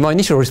 you know, my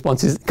initial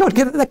response is, God,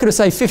 that could have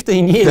saved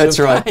 15 years That's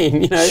of right.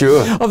 pain, you know,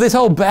 Sure. of this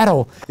whole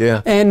battle.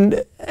 Yeah.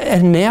 And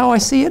now I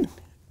see it.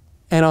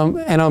 And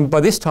I'm by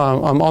this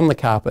time, I'm on the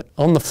carpet,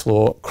 on the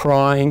floor,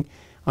 crying.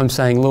 I'm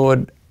saying,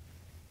 Lord,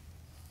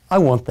 I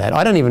want that.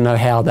 I don't even know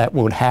how that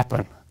would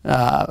happen,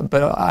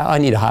 but I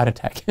need a heart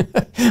attack.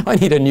 I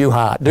need a new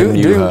heart.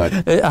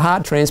 A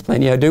heart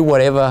transplant, you know, do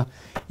whatever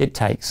it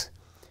takes.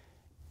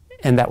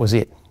 And that was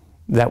it.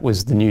 That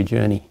was the new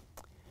journey.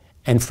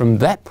 And from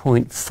that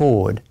point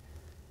forward,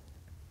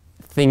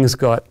 things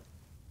got,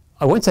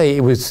 I won't say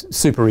it was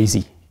super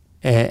easy.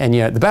 And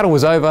you know, the battle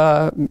was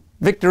over,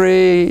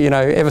 victory, you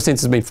know, ever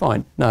since it's been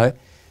fine. No,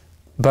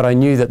 but I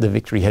knew that the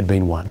victory had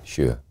been won.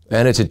 Sure.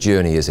 And it's a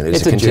journey, isn't it?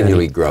 It's a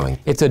continually growing.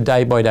 It's a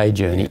day-by-day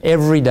journey.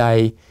 Every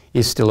day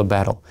is still a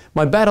battle.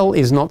 My battle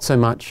is not so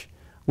much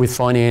with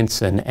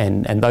finance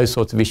and those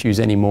sorts of issues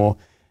anymore.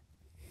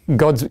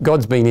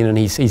 God's been in and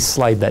he's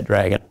slayed that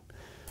dragon.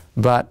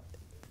 But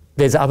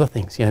there's other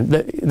things, you know.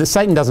 The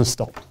Satan doesn't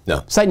stop.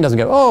 No. Satan doesn't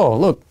go, oh,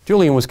 look,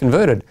 Julian was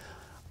converted.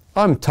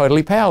 I'm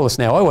totally powerless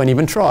now. I won't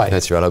even try.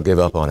 That's right. I'll give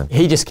up on him.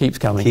 He just keeps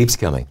coming. Keeps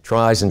coming.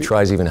 Tries and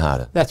tries even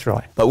harder. That's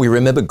right. But we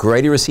remember,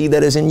 greater is he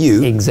that is in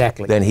you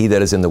Exactly. than he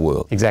that is in the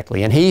world.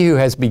 Exactly. And he who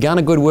has begun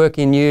a good work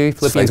in you,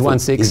 Philippians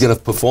 1:6. He's going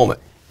to perform it.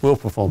 Will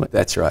perform it.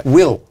 That's right.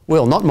 Will,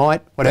 not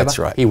might, whatever. That's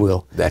right. He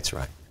will. That's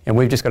right. And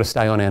we've just got to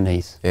stay on our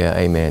knees. Yeah,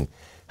 amen.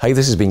 Hey,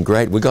 this has been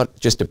great. We've got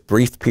just a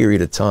brief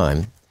period of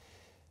time.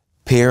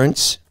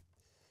 Parents,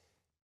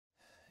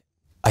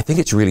 I think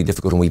it's really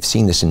difficult, and we've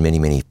seen this in many,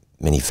 many,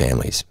 many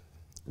families.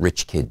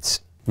 Rich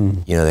kids,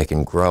 you know, they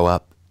can grow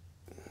up,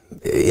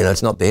 you know,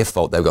 it's not their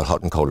fault they've got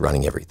hot and cold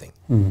running everything.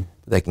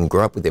 They can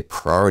grow up with their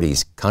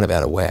priorities kind of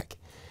out of whack.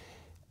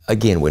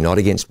 Again, we're not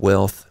against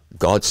wealth.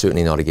 God's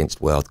certainly not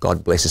against wealth.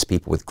 God blesses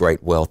people with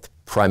great wealth,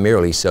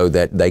 primarily so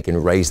that they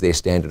can raise their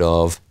standard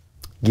of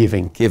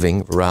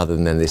giving rather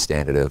than their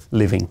standard of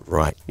living.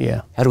 Right.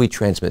 Yeah. How do we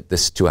transmit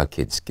this to our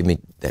kids? Give me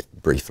that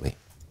briefly.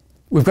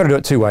 We've got to do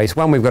it two ways.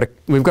 One, we've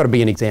got to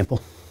be an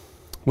example.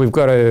 We've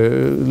got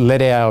to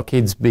let our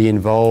kids be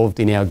involved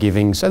in our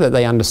giving so that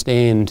they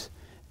understand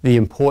the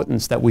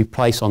importance that we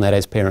place on that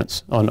as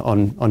parents,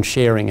 on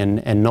sharing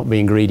and not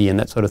being greedy and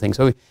that sort of thing.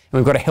 So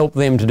we've got to help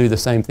them to do the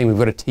same thing. We've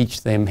got to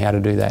teach them how to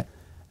do that.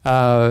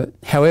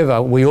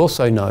 However, we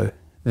also know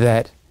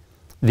that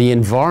the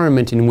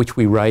environment in which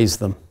we raise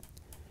them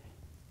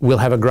will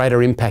have a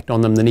greater impact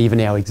on them than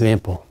even our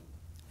example.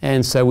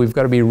 And so we've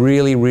got to be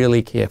really,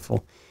 really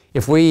careful.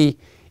 If we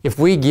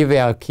give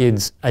our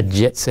kids a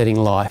jet-setting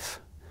life,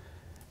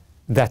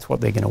 that's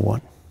what they're going to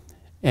want.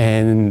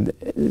 And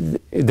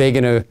they're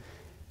going to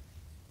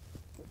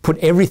put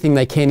everything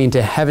they can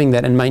into having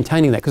that and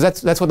maintaining that,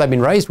 because that's what they've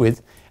been raised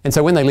with. And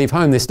so when they leave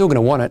home, they're still going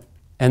to want it,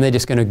 and they're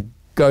just going to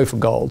go for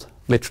gold,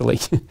 literally,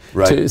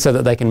 right. so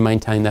that they can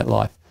maintain that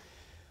life.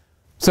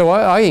 So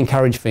I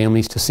encourage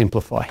families to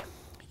simplify.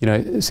 You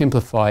know,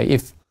 simplify.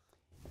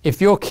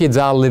 If your kids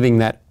are living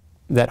that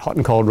hot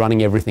and cold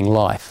running everything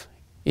life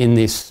in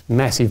this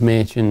massive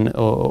mansion,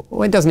 or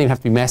it doesn't even have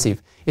to be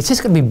massive, it's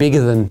just going to be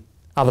bigger than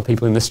other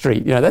people in the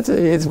street. You know,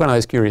 it's one of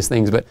those curious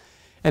things.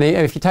 And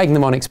if you're taking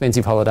them on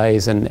expensive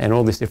holidays and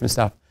all this different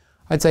stuff,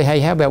 I'd say, hey,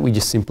 how about we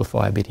just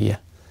simplify a bit here?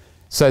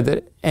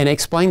 And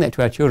explain that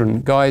to our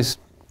children. Guys,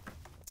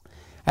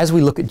 as we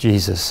look at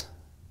Jesus,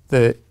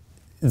 the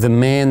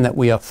man that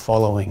we are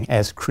following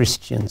as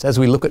Christians, as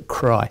we look at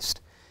Christ,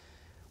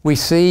 we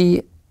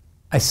see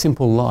a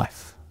simple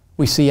life.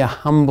 We see a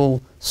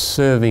humble,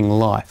 serving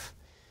life.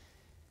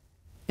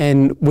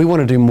 And we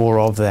want to do more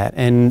of that.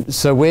 And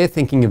so we're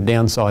thinking of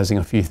downsizing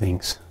a few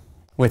things.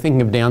 We're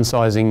thinking of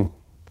downsizing,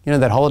 you know,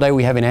 that holiday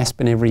we have in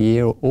Aspen every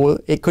year, or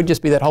it could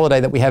just be that holiday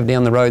that we have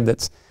down the road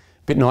that's a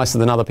bit nicer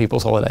than other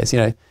people's holidays. You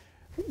know,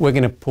 we're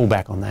going to pull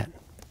back on that.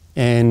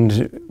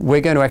 And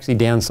we're going to actually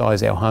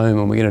downsize our home,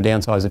 and we're going to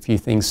downsize a few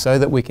things so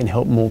that we can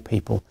help more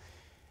people.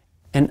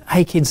 And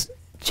hey kids,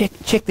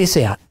 check this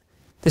out.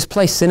 This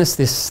place sent us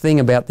this thing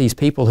about these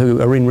people who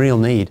are in real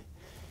need.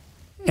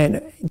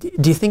 And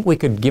do you think we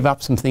could give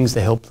up some things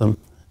to help them?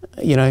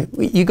 You know,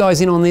 you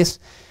guys in on this?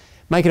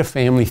 Make it a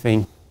family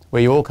thing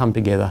where you all come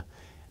together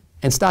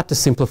and start to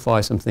simplify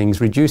some things,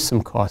 reduce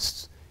some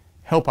costs,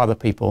 help other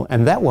people,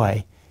 and that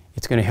way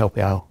it's going to help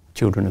our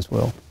children as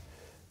well.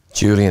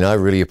 Julian, I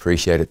really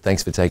appreciate it.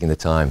 Thanks for taking the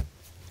time.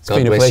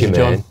 Been a pleasure,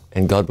 John.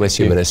 And God bless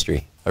your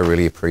ministry. I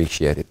really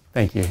appreciate it.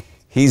 Thank you.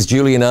 He's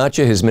Julian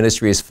Archer. His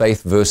ministry is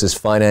Faith versus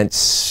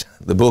Finance.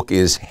 The book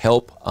is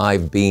Help,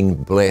 I've Been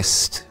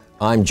Blessed.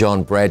 I'm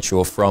John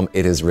Bradshaw from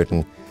It Is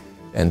Written,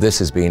 and this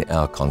has been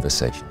our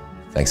conversation.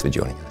 Thanks for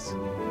joining us.